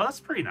PCI card. Oh, that's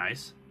pretty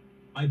nice.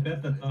 I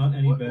bet that's not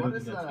any What- better what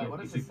than is, that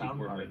what is the sound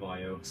TFT64 in my card?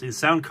 bio. See, the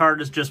sound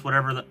card is just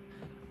whatever the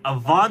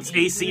Avance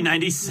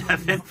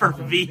AC97 for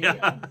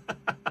Via.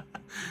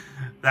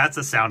 That's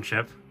a sound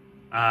chip.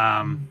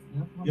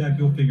 Yeah,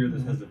 go figure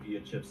this has a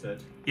VIA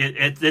chipset.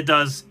 It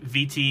does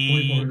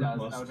VT 2400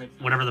 plus. That would make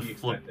whatever the be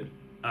flip. expected.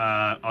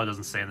 Oh, it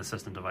doesn't say in the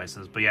system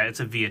devices, but yeah, it's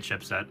a VIA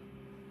chipset.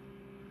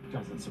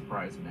 doesn't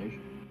surprise me.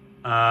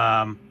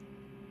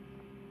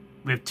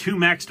 We have 2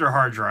 Maxter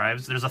hard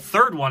drives. There's a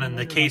third one in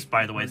the case,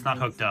 by the way. It's not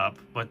hooked up,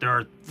 but there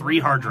are 3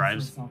 hard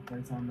drives.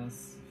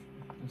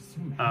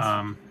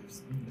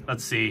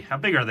 Let's see. How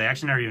big are they?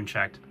 Actually, never even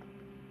checked.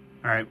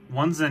 All right,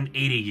 one's an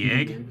 80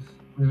 gig.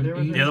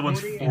 The other one's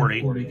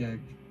 40. 40 gig.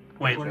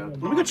 Wait,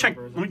 let me go check.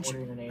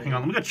 Hang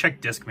on, let me go check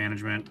disk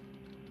management.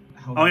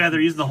 Oh yeah, they're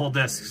using the whole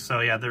disk.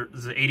 So yeah,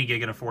 there's an 80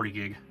 gig and a 40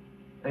 gig.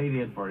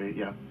 80 and 40,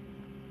 yeah.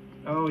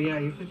 Oh yeah,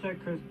 you should check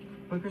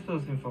put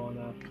Crystal's info on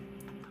that.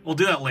 We'll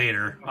do that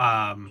later.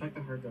 Check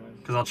the hard drives.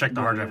 Because I'll check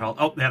the hard drive health.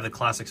 Oh, they have the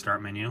classic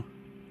start menu.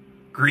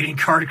 Greeting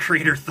card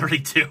creator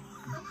 32.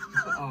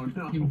 Oh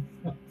no.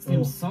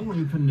 Seems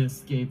someone couldn't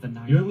escape the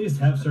night. You at least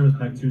have Service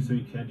Pack 2, so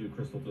you can do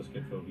Crystal Disk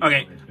Info.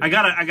 Okay, I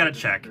gotta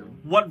check.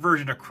 What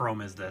version of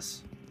Chrome is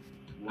this?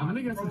 I'm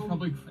gonna guess it's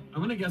probably.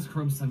 I'm gonna guess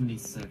Chrome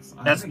 76.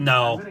 That's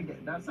no.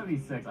 That's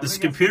 76. This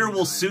computer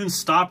will soon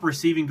stop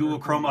receiving Google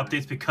Chrome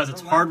updates because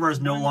its hardware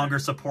is no longer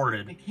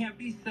supported. It can't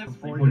be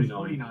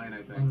 49,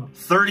 I think.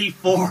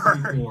 34.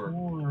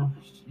 34.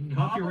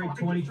 Copyright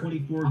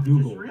 2024 I just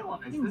Google.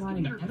 realized this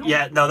computer...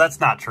 Yeah, no, that's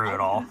not true at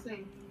all.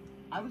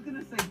 I was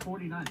gonna say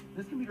 49.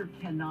 This computer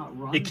cannot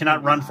run. It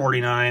cannot run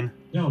 49.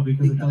 No,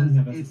 because it doesn't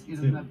have it's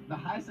SSD. the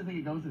highest I think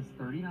it goes is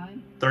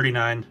 39.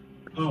 39.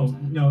 Oh,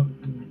 no.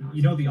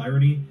 You know the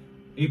irony?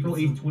 April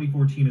 8th,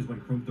 2014 is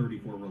when Chrome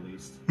 34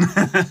 released. Oh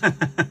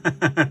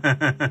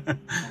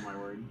my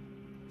word.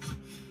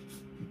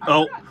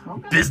 Oh.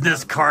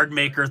 Business Card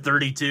Maker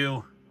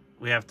 32.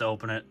 We have to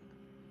open it.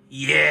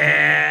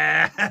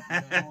 Yeah! All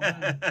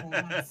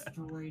that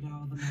straight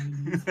out of the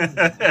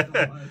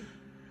 90s.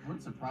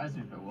 Wouldn't surprise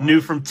me if it was.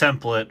 New from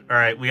template. All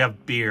right, we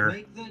have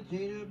beer.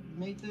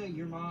 Make the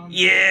your mom.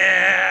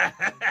 Yeah!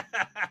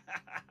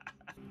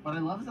 What I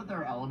love is that there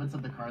are elements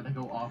of the card that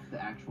go off the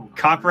actual card.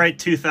 Copyright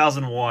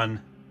 2001.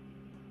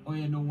 Oh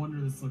yeah, no wonder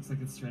this looks like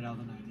it's straight out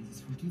of the 90s.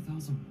 It's from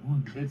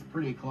 2001. It's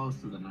pretty close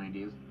to the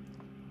 90s.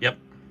 Yep.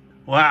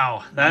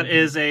 Wow, that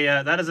is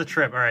a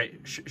trip. All right,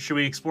 should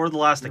we explore the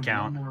last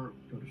account?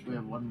 We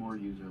have one more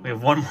user. We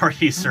have one more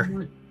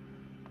user.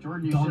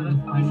 Jordan, you should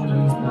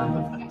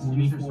have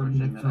user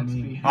switching the next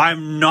week.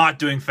 I'm not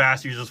doing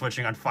fast user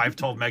switching on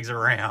 512 megs of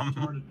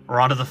RAM. We're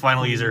on to the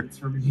final user.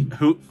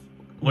 Who?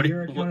 What?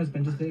 Your account has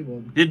been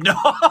disabled. No.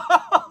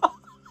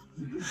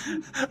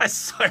 I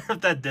swear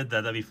if that did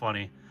that, that'd be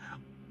funny.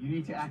 You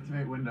need to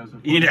activate Windows.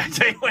 You need to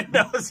activate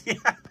Windows, yeah.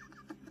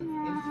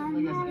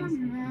 Instantly as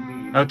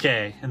instant.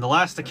 Okay, and the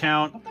last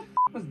account. What the f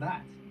was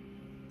that?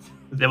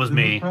 That was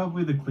me.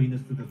 Probably the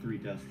cleanest of the 3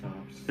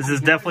 desktops. This is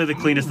definitely the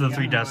cleanest of the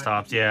 3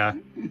 desktops, yeah.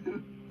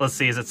 Let's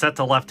see, is it set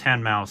to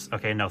left-hand mouse?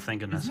 Okay, no,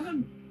 thank goodness.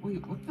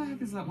 Wait, what the heck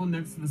is that one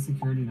next to the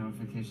security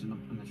notification on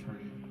the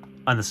tray?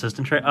 On the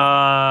system tray?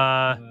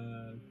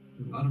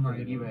 Bottom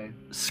right. eBay.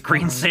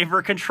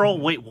 Screensaver control?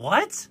 Wait,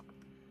 what?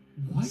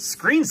 What?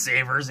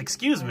 Screensavers?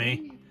 Excuse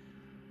me.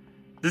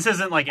 This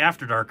isn't like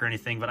After Dark or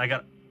anything, but I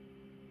got...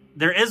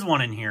 There is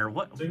one in here.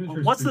 What's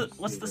the...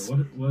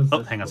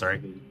 Oh, hang on,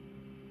 sorry.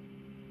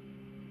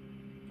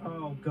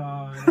 Oh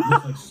god. It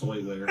looks like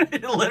soyware.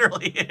 It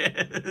literally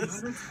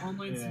is.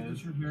 Online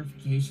signature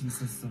verification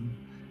system.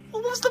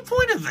 Well, what's the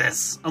point of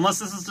this? Unless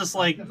this is just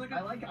like...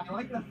 I like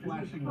the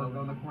flashing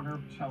logo in the corner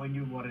telling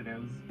you what it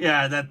is.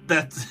 Yeah,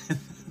 that's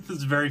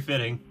very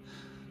fitting.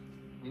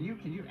 Can you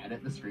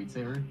edit the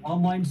screensaver?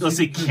 Online Let's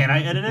see, can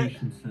I edit it?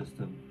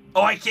 System.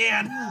 Oh, I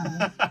can!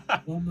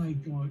 Oh my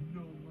god,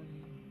 no way.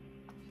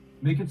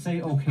 Make it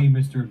say, okay,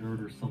 Mr.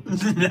 Nerd or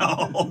something.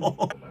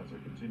 No.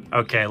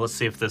 Okay, let's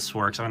see if this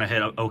works. I'm gonna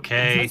hit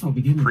OK,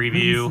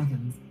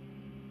 preview.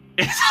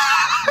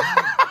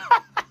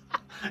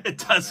 It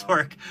does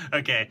work.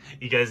 Okay,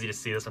 you guys need to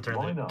see this. I'll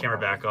turn the camera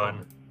back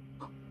on.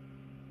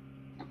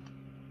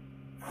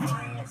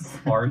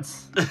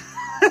 Farts.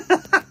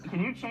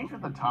 Can you change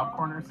what the top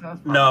corner says?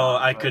 No,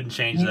 I couldn't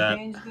change that.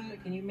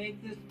 Can you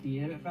make this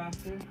speed a bit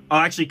faster? Oh,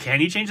 actually, can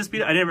you change the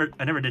speed? I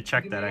never did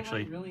check that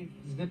actually. Really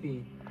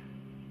zippy.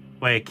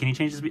 Wait, can you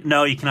change the speed?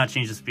 No, you cannot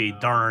change the speed.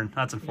 Darn,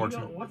 that's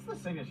unfortunate. What's the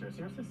signature?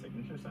 Seriously,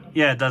 signature setup?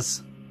 Yeah, it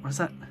does. What is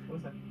that? What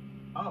is that?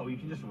 Oh, you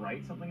can just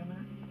write something in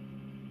there?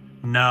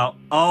 No.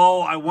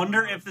 Oh, I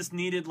wonder if this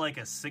needed like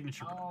a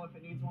signature. Oh, if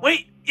it needs one.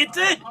 Wait, it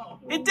did!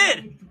 It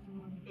did!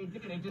 It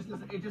did.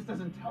 It just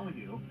doesn't tell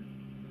you.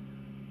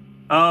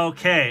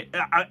 Okay.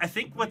 I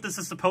think what this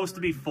is supposed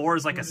to be for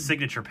is like a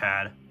signature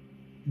pad.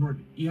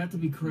 You have to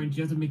be current.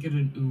 You have to make it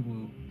an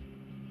uwu.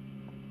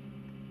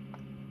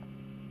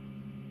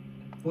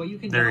 Well, you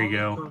can there you download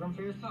go. the program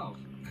for yourself.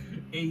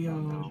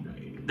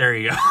 There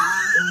you go.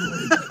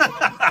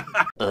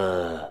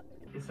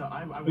 So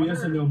I But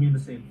yes and no mean the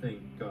same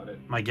thing. Got it.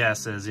 My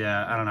guess is,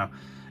 yeah, I don't know.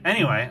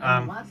 Anyway,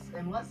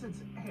 unless it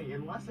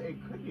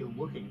could be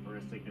looking for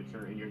a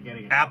signature and you're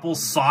getting it Apple wrong.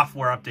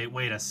 software update.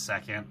 Wait a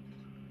second.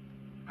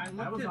 I That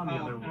looked was it on the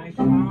up other and one. I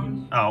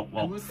found... Oh,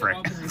 well, frick.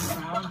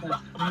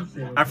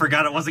 I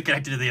forgot it wasn't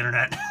connected to the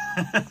internet.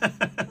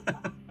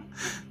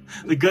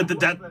 The good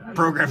that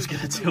program's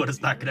gonna do it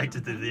is not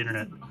connected to the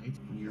internet.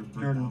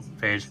 Jordan.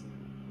 Page.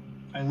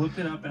 I looked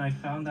it up and I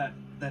found that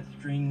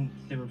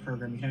screensaver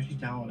program. You can actually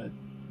download it.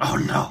 Oh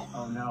no.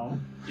 Oh no.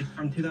 It's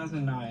from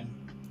 2009.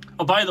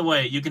 Oh, by the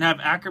way, you can have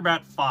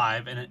Acrobat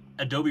 5 and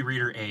Adobe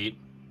Reader 8,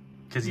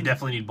 because you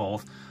definitely need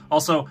both.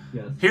 Also,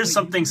 Yes. here's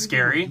something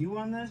scary. You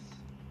on this?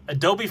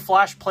 Adobe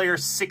Flash Player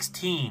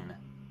 16.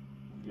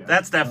 Yeah.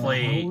 That's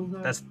definitely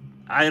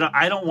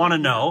I don't want to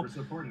know. For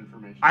support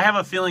information. I have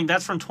a feeling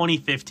that's from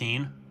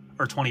 2015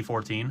 or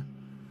 2014.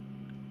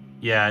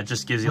 Yeah, it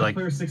just gives you like...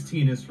 Player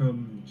 16 is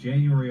from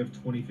January of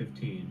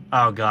 2015.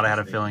 Oh god, I had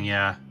a feeling,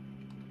 yeah.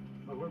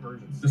 But what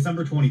version?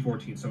 December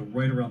 2014, so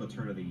right around the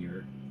turn of the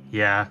year.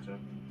 Yeah. Gotcha.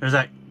 There's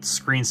that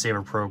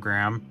screensaver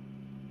program.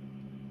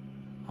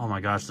 Oh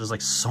my gosh, there's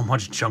like so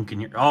much junk in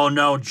here. Oh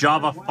no,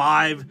 Java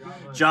 5,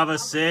 Java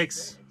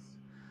 6,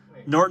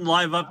 Norton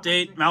Live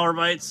Update,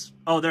 Malwarebytes.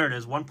 Oh, there it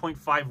is,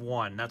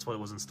 1.51. That's what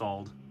was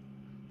installed.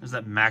 There's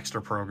that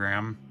Maxter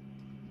program.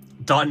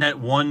 .NET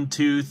 1,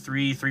 2,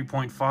 3,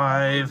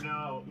 3.5.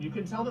 No, you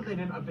can tell that they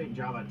didn't update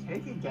Java.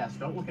 Take a guess.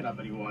 Don't look it up,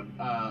 anyone.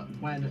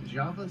 When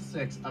Java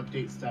 6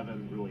 Update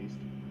 7 released.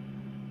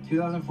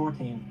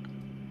 2014.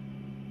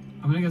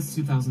 I'm gonna guess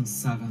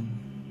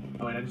 2007.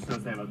 Oh, and I just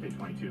noticed they have Update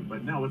 22.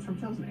 But no, it's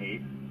from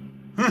 2008.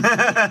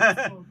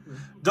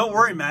 Don't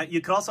worry, Matt.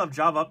 You could also have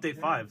Java Update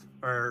 5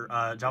 or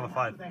Java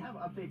 5. They have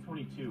Update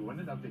 22. When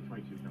did Update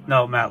 22 come out?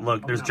 No, Matt,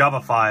 look, there's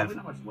Java 5. Probably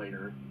not much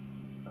later.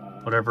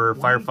 Whatever,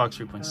 Firefox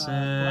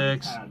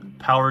 3.6,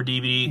 Power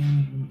DVD,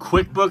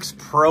 QuickBooks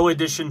Pro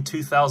Edition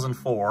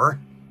 2004.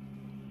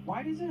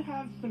 Why does it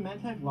have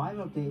Symantec Live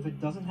Update if it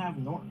doesn't have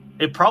Norton?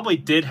 It probably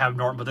did have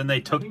Norton, but then they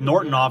took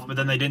Norton off, but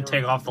then they didn't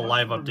take off the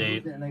live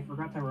update. And they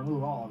forgot to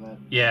remove all of it.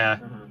 Yeah.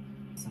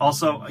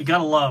 Also, you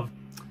gotta love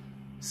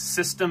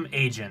System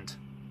Agent.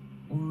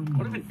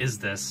 What even is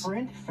this?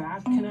 Sprint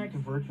Fast Connect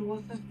Virtual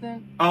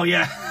Assistant? Oh,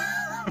 yeah.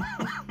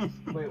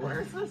 Wait,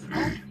 where is this?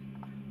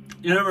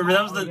 You remember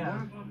that was the...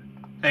 Yeah.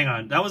 Hang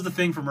on, that was the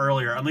thing from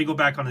earlier. Let me go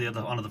back onto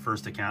the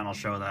first account. I'll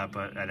show that,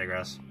 but I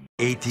digress.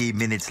 80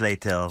 minutes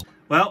later.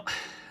 Well,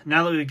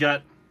 now that we've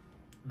got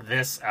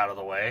this out of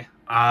the way,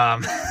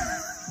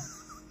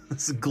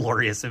 this is a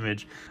glorious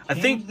image. I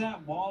think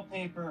that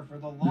wallpaper for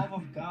the love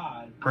of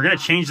God. we're gonna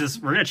change this.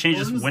 We're gonna change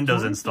this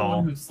Windows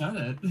install. Who said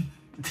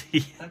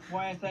it? That's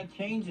why I said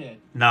change it.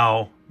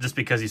 No, just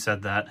because you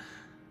said that.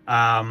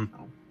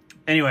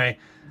 Anyway,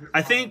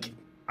 I think.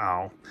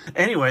 Oh.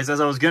 Anyways,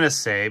 as I was gonna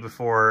say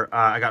before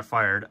I got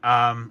fired,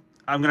 I'm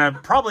gonna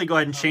probably go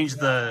ahead and change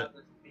the.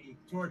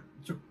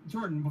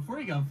 Jordan, before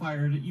you got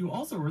fired, you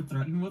also were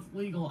threatened with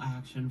legal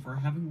action for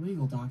having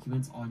legal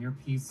documents on your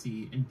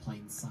PC in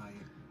plain sight.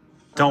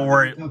 Don't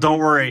worry. Don't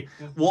worry.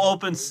 We'll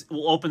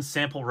open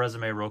sample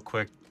resume real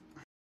quick.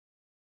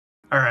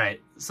 All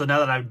right. So now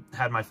that I've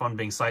had my fun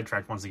being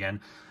sidetracked once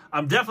again,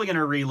 I'm definitely going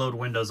to reload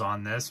Windows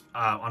on this.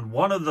 On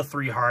one of the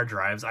 3 hard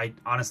drives, I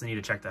honestly need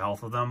to check the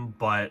health of them,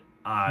 but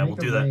I will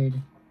do that.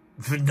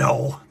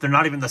 No, they're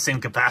not even the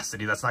same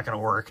capacity. That's not going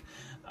to work.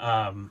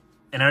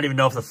 And I don't even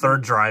know if the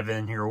 3rd drive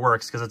in here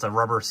works because it's a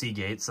rubber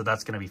Seagate, so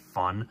that's going to be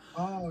fun.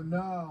 Oh,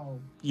 no.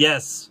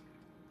 Yes.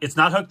 It's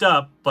not hooked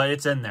up, but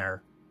it's in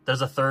there.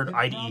 There's a 3rd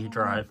IDE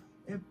drive.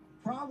 It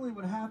probably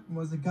what happened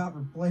was it got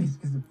replaced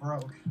because it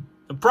broke.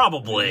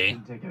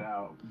 Probably. Take it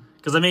out.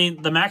 Because, I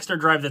mean, the Maxter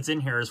drive that's in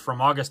here is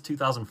from August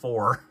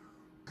 2004.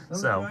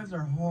 Those drives are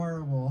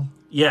horrible.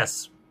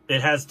 Yes.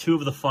 It has 2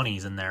 of the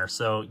funnies in there,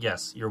 so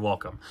yes, you're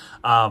welcome.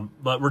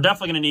 But we're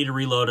definitely going to need to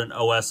reload an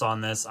OS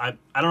on this. I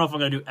don't know if I'm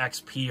going to do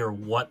XP or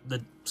what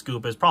the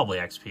scoop is. Probably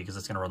XP, because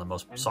it's going to run the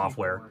most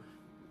software.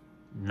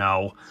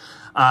 No.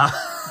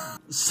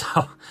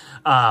 So,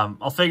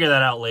 I'll figure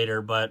that out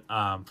later, but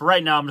for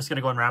right now, I'm just going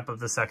to go and wrap up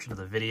this section of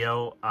the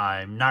video.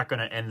 I'm not going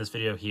to end this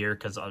video here,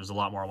 because there's a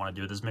lot more I want to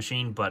do with this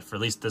machine, but for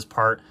at least this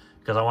part,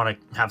 because I want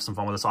to have some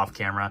fun with this off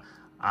camera,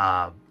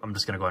 I'm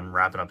just going to go ahead and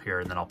wrap it up here,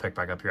 and then I'll pick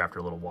back up here after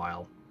a little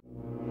while.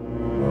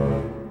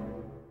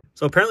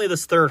 So apparently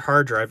this 3rd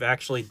hard drive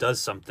actually does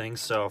something.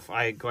 So if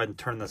I go ahead and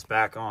turn this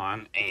back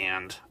on,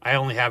 and I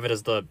only have it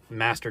as the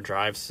master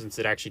drive since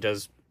it actually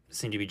does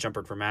seem to be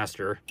jumpered for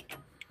master.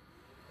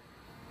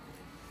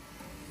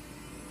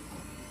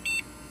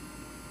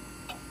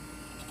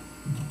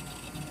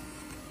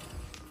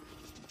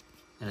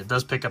 And it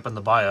does pick up in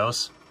the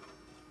BIOS.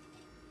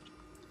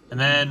 And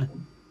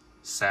then,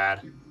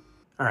 sad.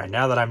 All right,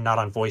 now that I'm not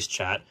on voice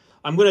chat,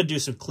 I'm going to do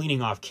some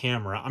cleaning off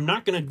camera. I'm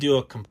not going to do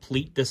a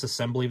complete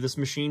disassembly of this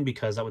machine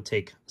because that would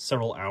take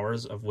several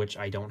hours, of which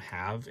I don't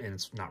have, and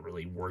it's not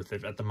really worth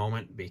it at the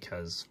moment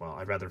because, well,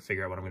 I'd rather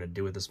figure out what I'm going to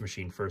do with this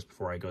machine first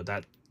before I go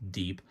that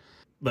deep.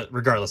 But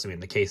regardless, I mean,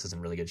 the case is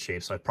in really good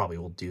shape, so I probably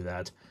will do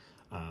that.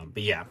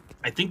 But yeah,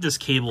 I think this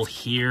cable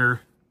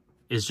here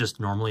is just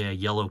normally a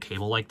yellow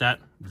cable like that.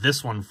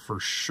 This one for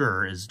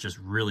sure is just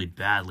really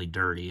badly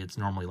dirty. It's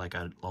normally like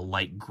a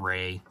light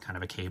gray kind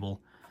of a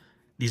cable.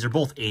 These are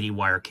both 80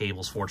 wire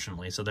cables,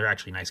 fortunately, so they're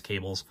actually nice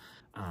cables.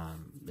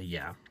 But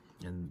yeah,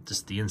 and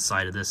just the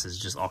inside of this is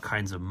just all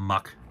kinds of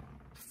muck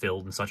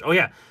filled and such. Oh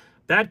yeah,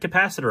 bad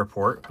capacitor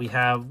report. We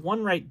have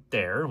one right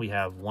there. We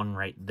have one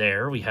right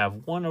there. We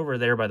have one over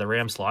there by the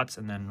RAM slots,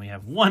 and then we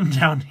have one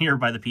down here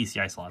by the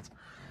PCI slots.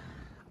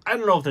 I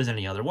don't know if there's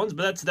any other ones,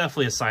 but that's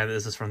definitely a sign that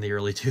this is from the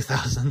early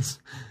 2000s,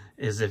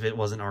 as if it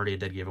wasn't already a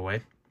dead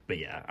giveaway. But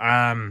yeah,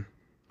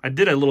 I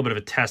did a little bit of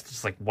a test,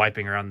 just like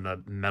wiping around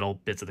the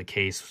metal bits of the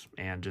case,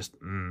 and just,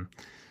 So I'm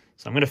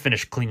going to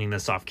finish cleaning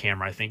this off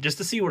camera, I think, just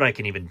to see what I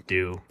can even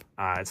do.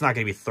 It's not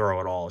going to be thorough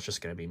at all. It's just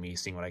going to be me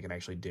seeing what I can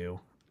actually do.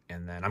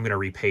 And then I'm going to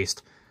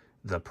repaste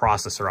the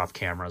processor off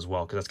camera as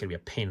well, because that's going to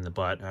be a pain in the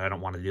butt. And I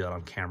don't want to do that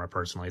on camera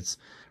personally. It's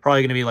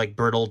probably going to be like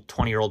brittle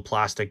 20-year-old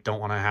plastic.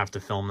 Don't want to have to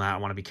film that. I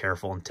want to be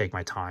careful and take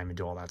my time and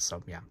do all that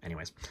stuff. Yeah,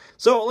 anyways.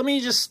 So let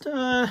me just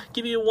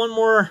give you one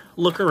more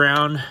look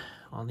around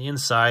on the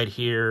inside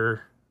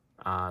here.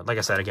 Like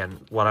I said, again,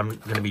 what I'm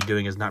going to be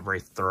doing is not very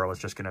thorough.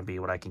 It's just going to be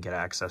what I can get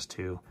access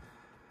to.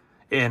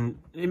 And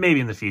maybe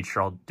in the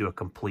future, I'll do a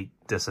complete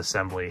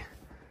disassembly.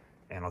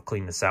 And I'll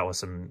clean this out with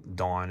some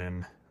Dawn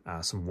and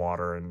some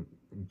water and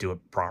do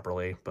it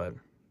properly. But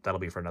that'll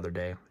be for another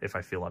day if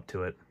I feel up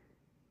to it.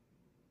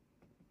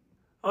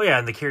 Oh yeah,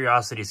 and the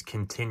curiosities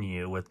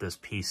continue with this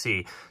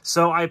PC.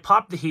 So I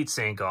popped the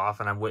heatsink off,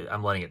 and I'm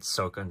letting it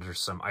soak under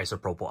some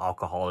isopropyl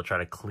alcohol to try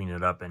to clean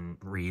it up and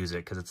reuse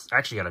it, because it's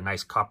actually got a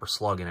nice copper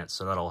slug in it,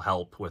 so that'll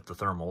help with the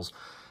thermals,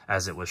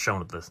 as it was shown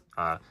with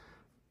the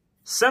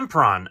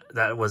Sempron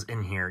that was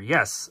in here.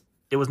 Yes,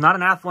 it was not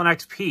an Athlon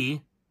XP,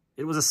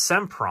 it was a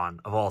Sempron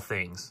of all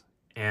things,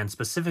 and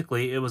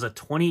specifically it was a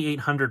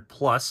 2800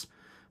 plus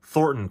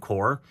Thornton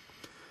core,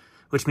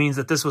 which means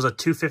that this was a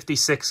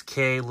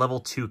 256K level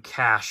 2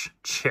 cache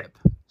chip.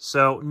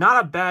 So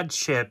not a bad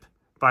chip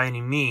by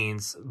any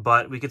means,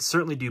 but we could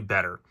certainly do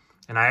better.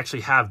 And I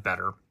actually have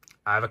better.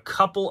 I have a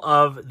couple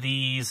of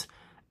these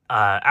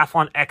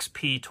Athlon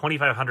XP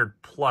 2500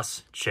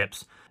 Plus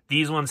chips.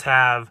 These ones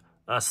have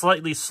a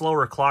slightly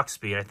slower clock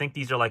speed. I think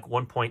these are like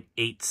 1.86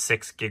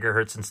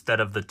 gigahertz instead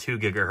of the 2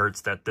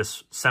 gigahertz that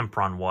this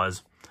Sempron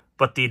was.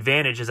 But the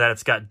advantage is that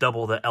it's got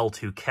double the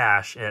L2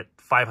 cache at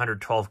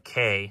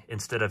 512K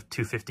instead of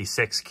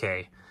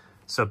 256K.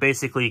 So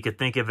basically, you could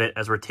think of it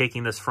as we're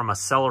taking this from a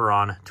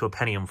Celeron to a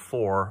Pentium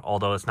 4,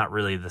 although it's not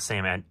really the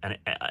same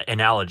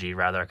analogy,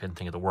 rather, I couldn't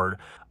think of the word.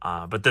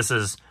 But this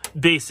is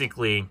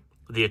basically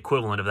the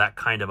equivalent of that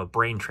kind of a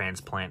brain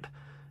transplant.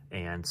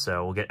 And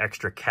so we'll get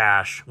extra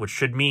cache, which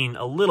should mean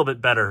a little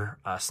bit better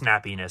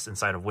snappiness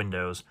inside of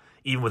Windows,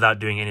 even without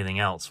doing anything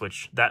else,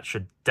 which that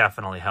should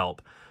definitely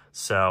help.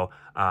 So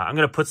I'm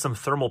going to put some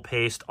thermal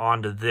paste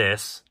onto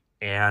this,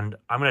 and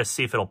I'm going to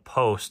see if it'll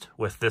post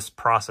with this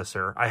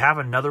processor. I have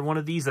another one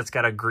of these that's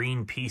got a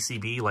green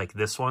PCB like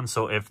this one,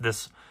 so if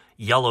this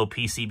yellow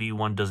PCB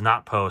one does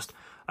not post,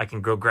 I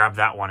can go grab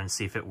that one and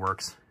see if it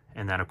works.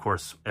 And then, of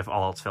course, if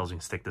all else fails, we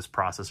can stick this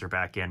processor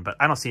back in. But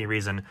I don't see any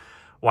reason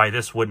why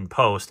this wouldn't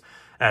post,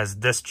 as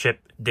this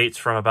chip dates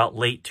from about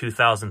late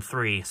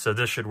 2003, so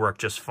this should work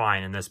just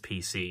fine in this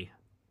PC.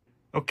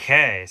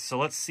 Okay, so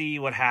let's see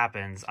what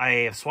happens. I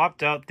have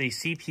swapped out the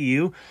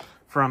CPU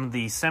from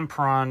the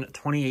Sempron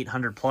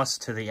 2800 Plus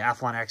to the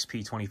Athlon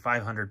XP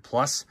 2500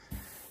 Plus.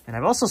 And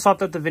I've also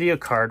swapped out the video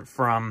card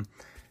from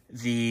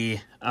the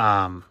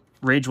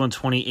Rage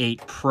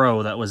 128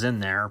 Pro that was in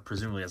there.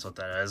 Presumably that's what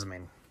that is. I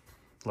mean,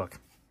 look,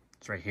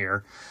 it's right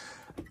here.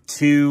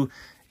 To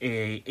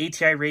a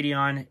ATI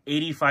Radeon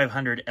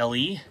 8500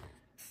 LE.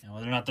 Now,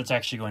 whether or not that's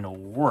actually going to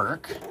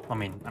work, I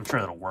mean, I'm sure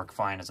that'll work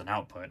fine as an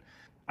output.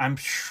 I'm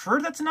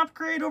sure that's an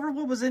upgrade over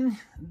what was in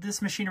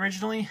this machine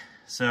originally,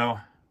 so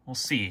we'll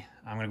see.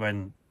 I'm going to go ahead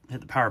and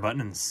hit the power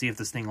button and see if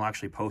this thing will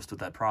actually post with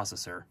that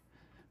processor.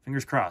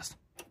 Fingers crossed.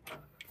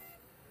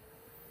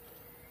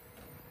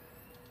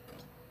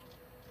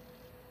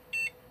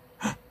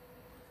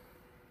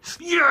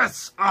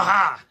 Yes!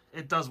 Aha!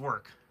 It does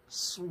work.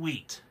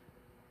 Sweet.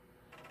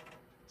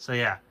 So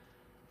yeah,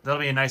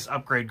 that'll be a nice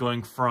upgrade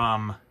going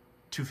from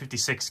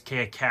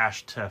 256K of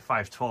cache to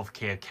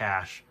 512K of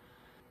cache.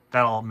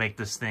 That'll make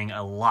this thing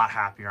a lot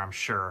happier, I'm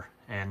sure.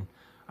 And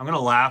I'm going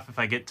to laugh if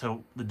I get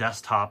to the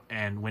desktop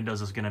and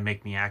Windows is going to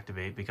make me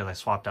activate because I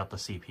swapped out the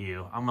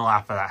CPU. I'm going to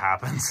laugh if that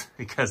happens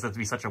because that'd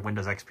be such a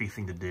Windows XP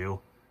thing to do.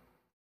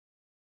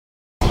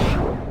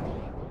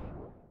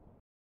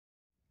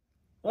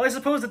 Well, I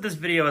suppose that this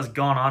video has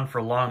gone on for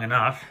long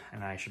enough,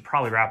 and I should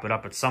probably wrap it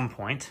up at some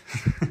point.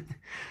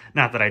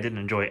 Not that I didn't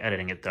enjoy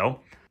editing it, though.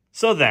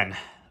 So then,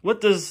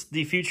 what does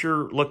the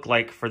future look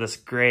like for this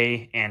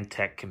gray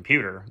Antec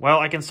computer? Well,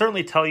 I can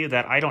certainly tell you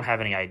that I don't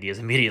have any ideas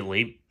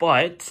immediately,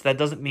 but that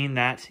doesn't mean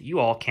that you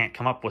all can't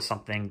come up with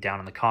something down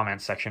in the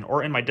comments section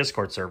or in my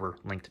Discord server,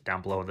 linked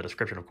down below in the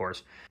description, of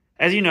course.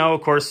 As you know,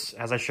 of course,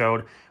 as I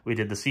showed, we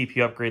did the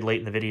CPU upgrade late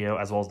in the video,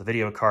 as well as the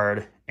video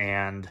card,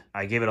 and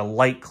I gave it a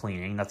light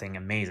cleaning, nothing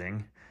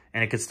amazing,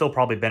 and it could still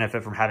probably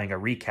benefit from having a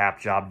recap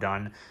job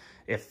done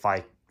if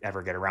I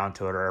ever get around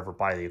to it or ever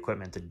buy the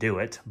equipment to do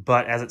it.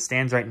 But as it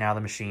stands right now,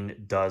 the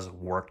machine does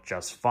work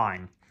just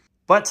fine.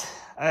 But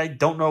I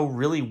don't know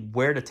really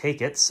where to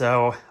take it,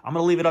 so I'm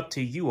going to leave it up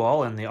to you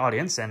all in the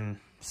audience and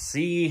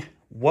see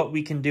what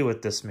we can do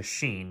with this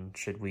machine.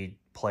 Should we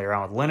play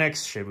around with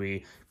Linux? Should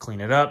we clean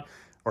it up?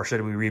 Or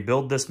should we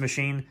rebuild this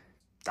machine?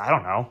 I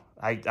don't know.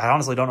 I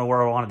honestly don't know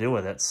where I want to do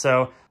with it.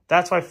 So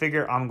that's why I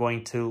figure I'm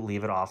going to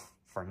leave it off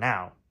for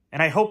now.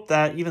 And I hope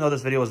that even though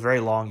this video was very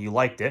long, you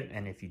liked it.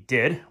 And if you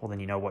did, well, then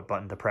you know what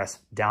button to press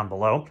down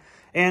below.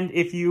 And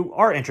if you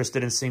are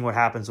interested in seeing what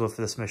happens with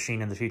this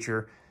machine in the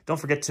future, don't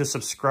forget to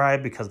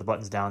subscribe because the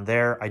button's down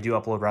there. I do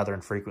upload rather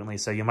infrequently,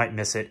 so you might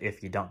miss it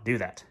if you don't do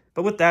that.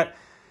 But with that,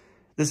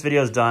 this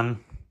video is done.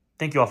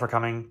 Thank you all for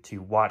coming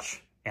to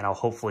watch, and I'll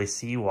hopefully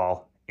see you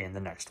all in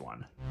the next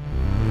one.